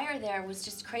choir there was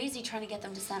just crazy, trying to get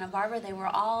them to Santa Barbara. They were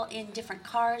all in different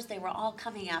cars. They were all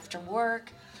coming after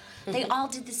work. They all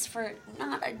did this for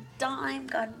not a dime.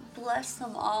 God bless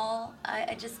them all.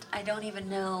 I don't even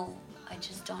know. I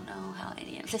just don't know how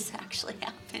any of this actually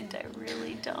happened. I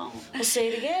really don't. We'll say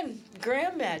it again.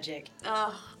 Graham magic.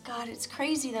 Oh, God, it's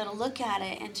crazy, though, to look at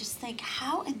it and just think,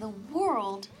 how in the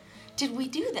world did we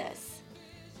do this?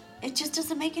 It just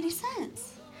doesn't make any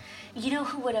sense. You know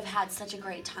who would have had such a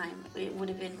great time? It would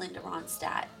have been Linda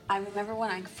Ronstadt. I remember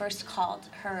when I first called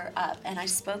her up, and I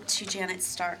spoke to Janet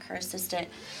Stark, her assistant,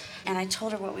 and I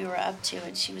told her what we were up to,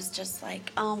 and she was just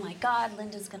like, oh my God,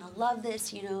 Linda's gonna love this,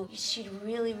 she'd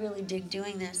really, really dig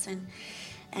doing this.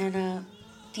 And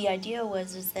the idea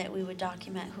is that we would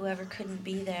document whoever couldn't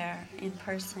be there in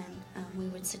person. We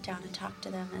would sit down and talk to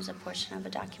them as a portion of a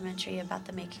documentary about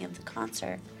the making of the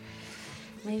concert.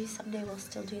 Maybe someday we'll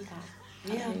still do that.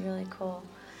 That'd be really cool.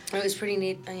 It was pretty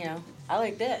neat, I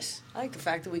like this. I like the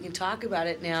fact that we can talk about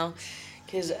it now,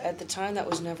 because at the time that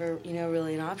was never,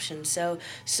 really an option. So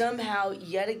somehow,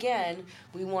 yet again,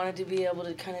 we wanted to be able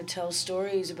to kind of tell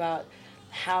stories about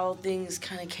how things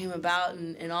kind of came about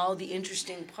and all the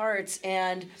interesting parts,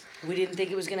 and we didn't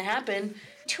think it was going to happen.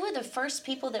 Two of the first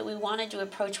people that we wanted to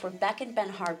approach were Beck and Ben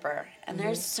Harper, and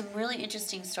there's some really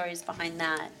interesting stories behind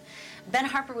that. Ben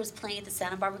Harper was playing at the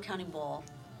Santa Barbara County Bowl.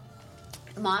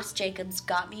 Moss Jacobs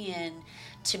got me in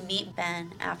to meet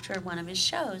Ben after one of his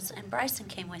shows, and Bryson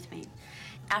came with me.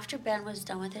 After Ben was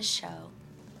done with his show,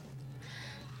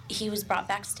 he was brought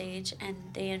backstage and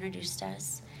they introduced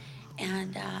us,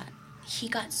 and he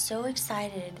got so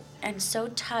excited and so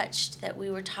touched that we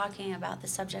were talking about the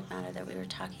subject matter that we were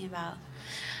talking about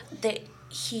that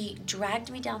he dragged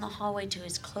me down the hallway to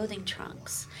his clothing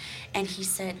trunks, and he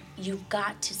said, you've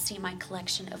got to see my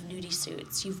collection of nudie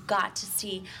suits. You've got to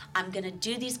see, I'm going to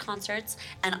do these concerts,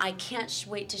 and I can't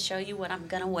wait to show you what I'm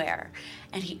going to wear.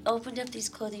 And he opened up these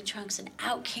clothing trunks, and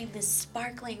out came this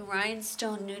sparkling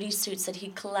rhinestone nudie suits that he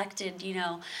collected,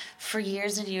 for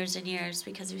years and years and years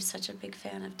because he was such a big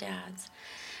fan of Dad's.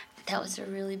 That was a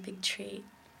really big treat.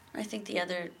 I think the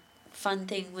other fun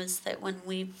thing was that when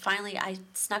I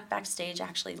snuck backstage,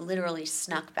 actually literally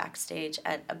snuck backstage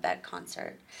at a Beck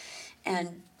concert.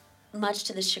 And much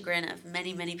to the chagrin of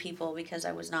many, many people, because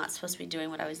I was not supposed to be doing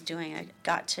what I was doing, I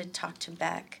got to talk to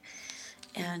Beck.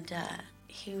 And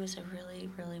he was a really,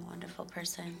 really wonderful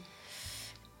person.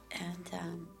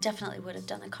 And definitely would have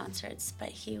done the concerts, but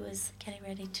he was getting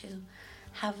ready to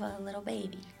have a little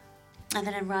baby. And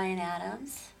then Ryan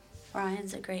Adams.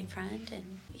 Ryan's a great friend,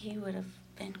 and he would have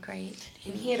been great.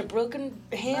 And he had a broken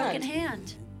hand. Broken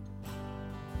hand.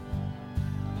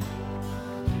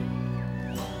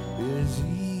 It's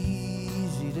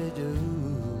easy to do.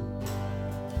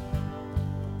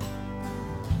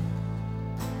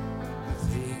 The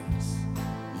things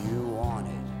you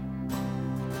wanted,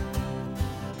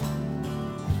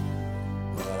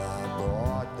 but I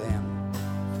bought them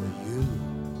for you.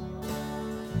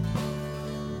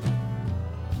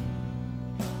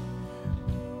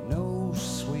 No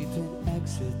sweeping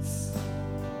exits,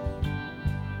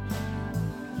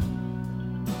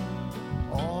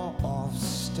 or off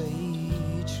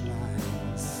stage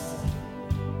lines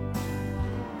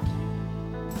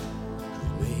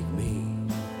could make me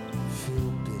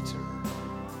feel bitter.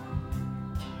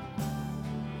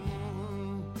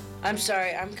 I'm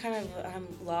sorry, I'm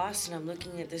lost and I'm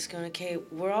looking at this going, okay,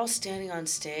 we're all standing on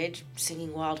stage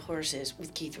singing Wild Horses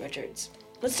with Keith Richards.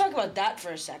 Let's talk about that for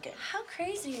a second. How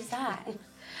crazy is that?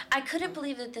 I couldn't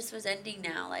believe that this was ending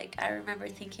now. Like, I remember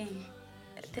thinking,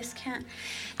 this can't...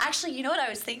 Actually, you know what I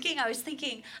was thinking? I was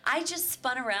thinking, I just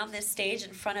spun around this stage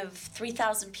in front of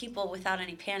 3,000 people without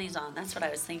any panties on. That's what I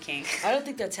was thinking. I don't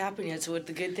think that's happened yet, so what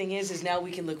the good thing is now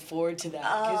we can look forward to that.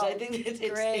 Because I think it's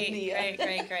great, in the...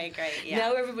 great. Yeah.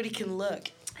 Now everybody can look.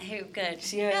 Hey, good.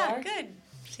 See how you are? Good.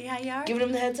 See how you are? Giving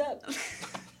them the heads up.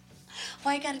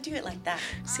 Why you gotta do it like that?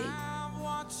 See? I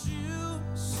watch you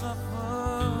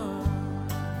suffer.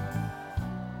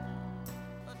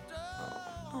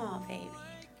 Oh, baby.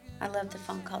 I love the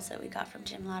phone calls that we got from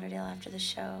Jim Lauderdale after the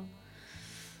show.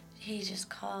 He just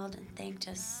called and thanked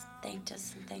us.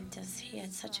 He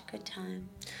had such a good time.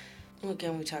 Well,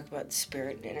 again, we talk about the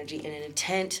spirit and energy and an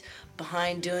intent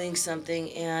behind doing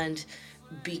something, and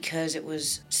because it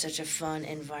was such a fun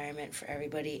environment for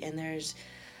everybody. And I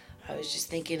was just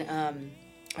thinking,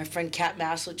 our friend Kat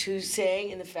Maslow too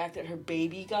sang, and the fact that her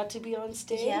baby got to be on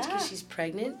stage because she's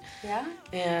pregnant. Yeah.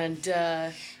 And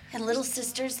little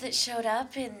sisters that showed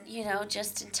up and,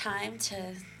 just in time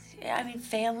to,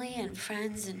 family and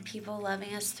friends and people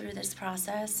loving us through this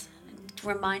process and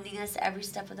reminding us every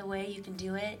step of the way, you can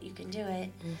do it. Mm-hmm.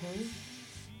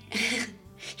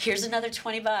 Here's another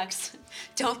 $20.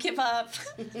 Don't give up.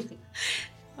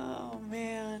 Oh,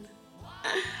 man.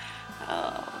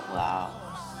 Oh, wow.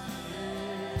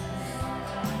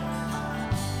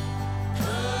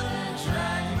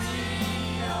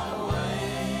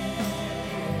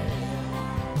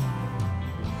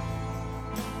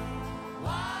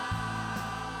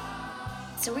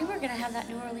 So we were going to have that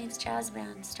New Orleans jazz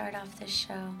band start off this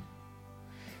show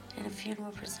in a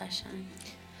funeral procession.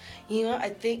 I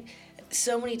think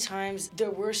so many times there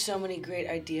were so many great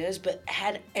ideas, but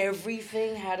had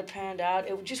everything had panned out,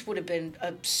 it just would have been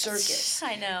a circus.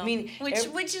 I know. I mean,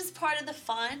 which is part of the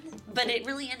fun, but it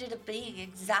really ended up being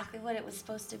exactly what it was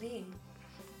supposed to be.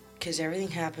 Because everything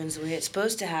happens the way it's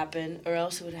supposed to happen, or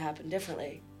else it would have happened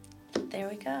differently. There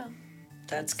we go.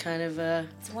 That's kind of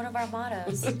It's one of our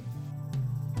mottos.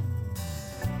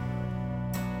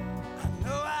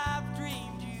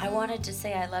 I wanted to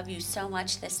say I love you so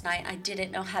much this night. I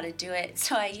didn't know how to do it,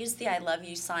 so I used the I love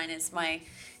you sign as my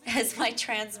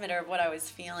transmitter of what I was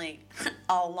feeling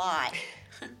a lot.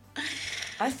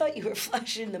 I thought you were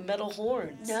flashing the metal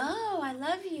horns. No, I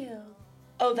love you.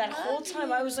 Oh, that whole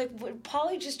time I was like,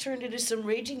 Polly just turned into some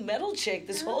raging metal chick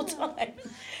this whole time.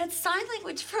 That's sign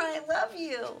language for I love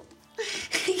you.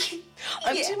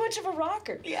 I'm too much of a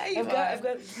rocker. Yeah, I've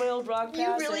got my old rock You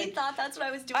pass. really thought that's what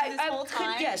I was doing this whole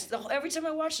time? Yes. Every time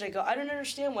I watch it, I go, I don't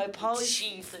understand why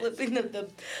Polly's flipping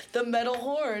the metal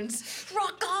horns.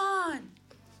 Rock on!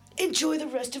 Enjoy the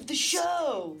rest of the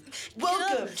show.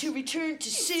 Welcome to Return to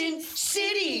Sin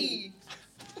City.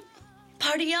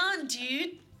 Party on,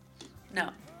 dude.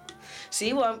 No.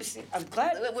 See, well, I'm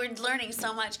glad. We're learning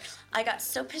so much. I got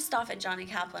so pissed off at Johnny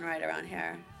Kaplan right around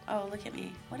here. Oh, look at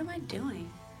me. What am I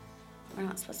doing? We're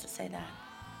not supposed to say that.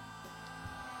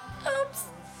 Oops.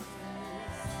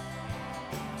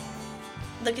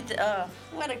 Look at the,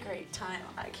 what a great time.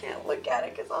 I can't look at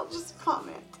it because I'll just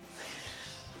comment.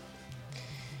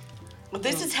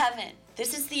 This is heaven.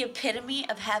 This is the epitome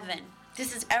of heaven.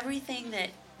 This is everything that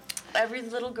every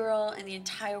little girl in the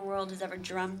entire world has ever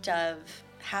dreamt of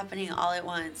happening all at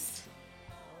once.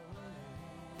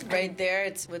 Right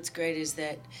there, what's great is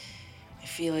that I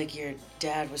feel like your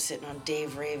dad was sitting on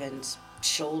Dave Raven's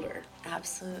shoulder.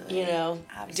 Absolutely.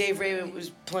 Absolutely. Dave Raven was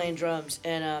playing drums,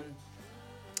 and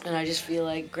I just feel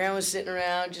like Graham was sitting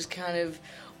around just kind of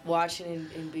watching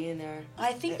and being there.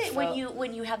 I think that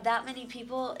when you have that many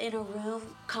people in a room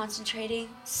concentrating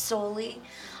solely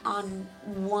on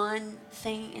one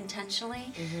thing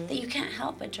intentionally, that you can't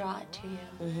help but draw it to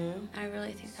you. I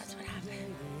really think that's what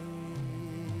happened.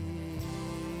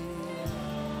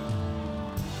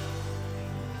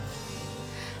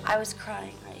 I was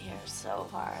crying right here so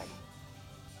hard.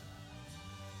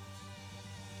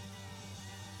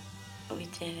 But we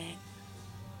did it.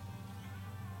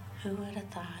 Who would have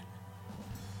thought?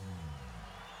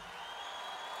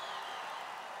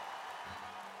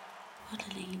 What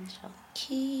an angel.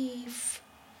 Keith.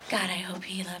 God, I hope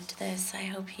he loved this. I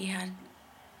hope he had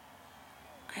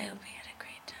a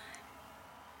great time.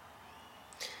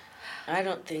 I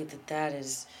don't think that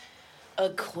is a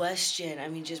question. I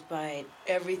mean, just by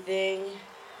everything.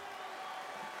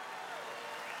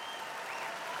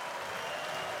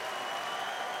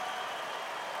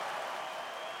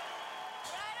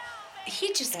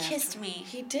 He just kissed me.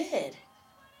 He did.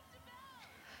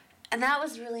 And that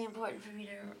was really important for me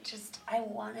to I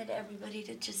wanted everybody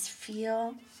to just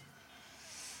feel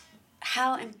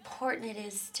how important it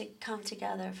is to come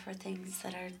together for things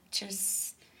that are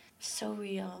just so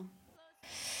real.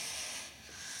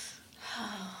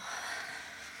 Oh,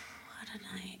 what a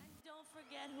night. Don't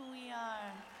forget who we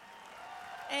are.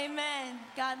 Amen.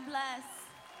 God bless.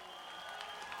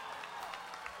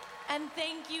 And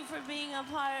thank you for being a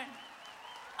part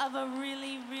of a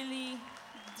really, really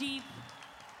deep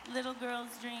little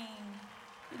girl's dream.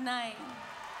 Good night.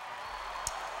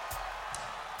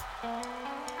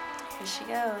 Here she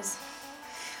goes.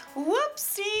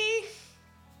 Whoopsie!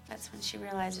 That's when she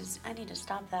realizes, I need to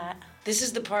stop that. This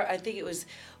is the part, I think it was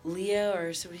Leah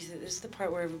or somebody said, this is the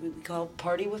part where we call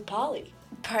Party with Polly.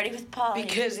 Party with Polly.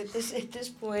 Because at this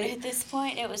point... At this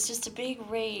point, it was just a big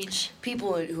rage.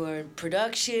 People who are in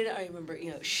production, I remember,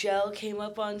 Shell came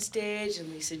up on stage, and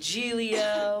Lisa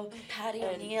Giglio. Patty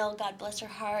O'Neill, God bless her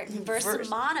heart, and Versa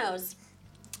Manos.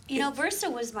 Versa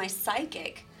was my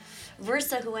psychic.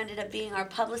 Versa, who ended up being our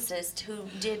publicist, who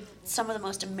did some of the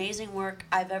most amazing work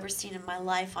I've ever seen in my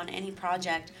life on any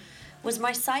project, was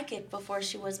my psychic before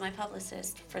she was my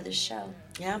publicist for this show.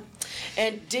 Yeah,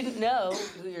 and didn't know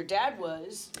who your dad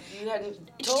was. You hadn't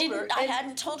told her. I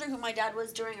hadn't told her who my dad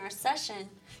was during our session.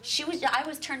 I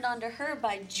was turned on to her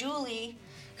by Julie,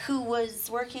 who was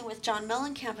working with John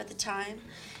Mellencamp at the time,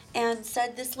 and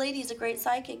said, this lady's a great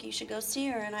psychic, you should go see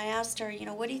her. And I asked her,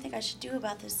 what do you think I should do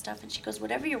about this stuff? And she goes,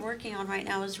 whatever you're working on right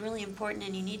now is really important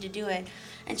and you need to do it.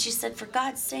 And she said, for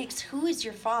God's sakes, who is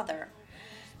your father?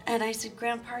 And I said,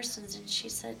 Graham Parsons. And she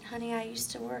said, honey, I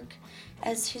used to work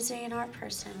as his A&R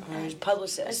person. As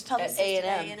publicist at A&M.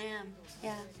 A&M,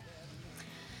 yeah.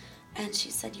 And she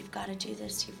said, you've got to do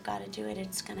this, you've got to do it,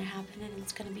 it's going to happen and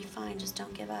it's going to be fine, just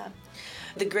don't give up.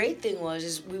 The great thing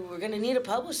is we were going to need a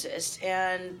publicist,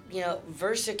 and,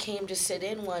 Versa came to sit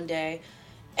in one day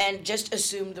and just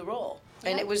assumed the role.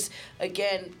 And it was,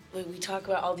 again, when we talk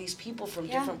about all these people from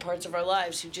different parts of our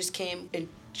lives who just came and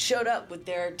showed up with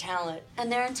their talent.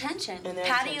 And their intention.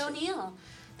 Patty O'Neill.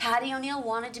 Patty O'Neill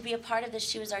wanted to be a part of this.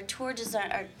 She was our tour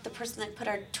designer, the person that put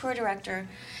our tour director.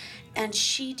 And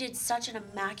she did such an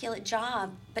immaculate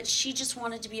job, but she just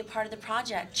wanted to be a part of the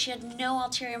project. She had no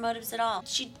ulterior motives at all.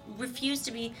 She refused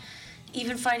to be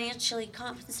even financially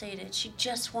compensated. She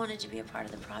just wanted to be a part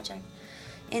of the project.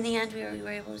 In the end, we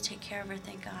were able to take care of her,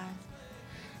 thank God.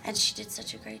 And she did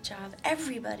such a great job.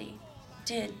 Everybody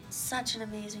did such an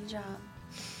amazing job.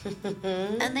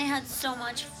 And they had so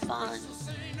much fun.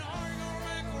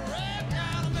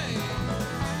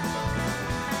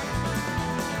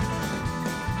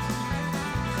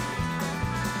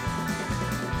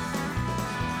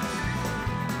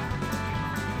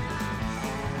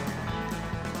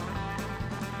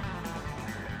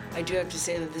 I do have to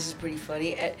say that this is pretty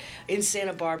funny. In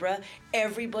Santa Barbara,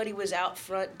 everybody was out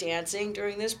front dancing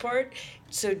during this part.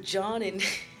 So John and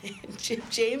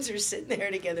James are sitting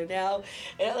there together now,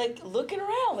 and looking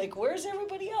around, where's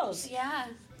everybody else?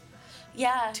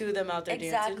 Yeah. Two of them out there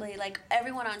dancing. Exactly.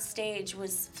 Everyone on stage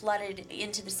was flooded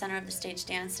into the center of the stage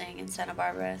dancing in Santa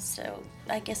Barbara. So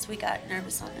I guess we got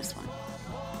nervous on this one.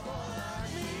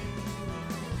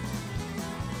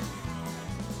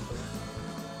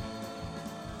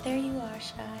 There you are,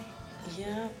 Shy.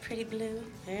 Yeah. Pretty blue.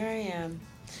 There I am.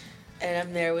 And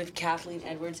I'm there with Kathleen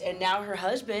Edwards and now her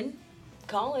husband,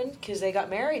 Colin, because they got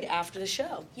married after the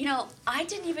show. I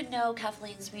didn't even know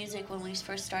Kathleen's music when we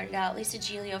first started out. Lisa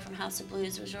Giglio from House of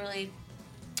Blues was really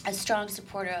a strong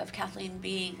supporter of Kathleen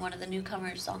being one of the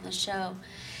newcomers on the show.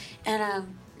 And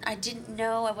I didn't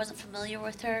know, I wasn't familiar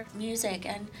with her music,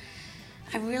 and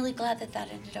I'm really glad that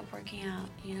ended up working out,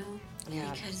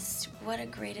 Yeah. Because what a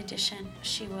great addition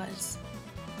she was.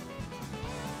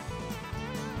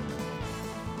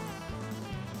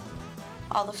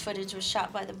 All the footage was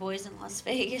shot by the boys in Las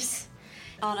Vegas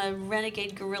on a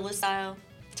renegade guerrilla style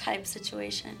type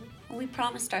situation. We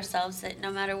promised ourselves that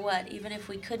no matter what, even if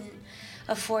we couldn't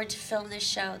afford to film this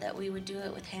show that we would do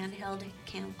it with handheld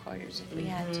camcorders if we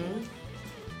had to.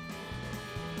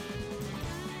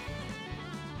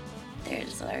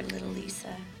 There's our little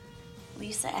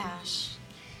Lisa Ash.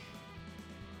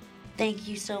 Thank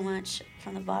you so much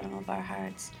from the bottom of our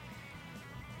hearts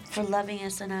for loving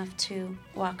us enough to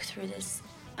walk through this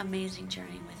amazing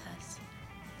journey with us.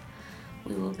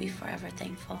 We will be forever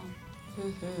thankful.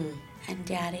 And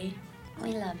Daddy,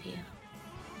 we love you.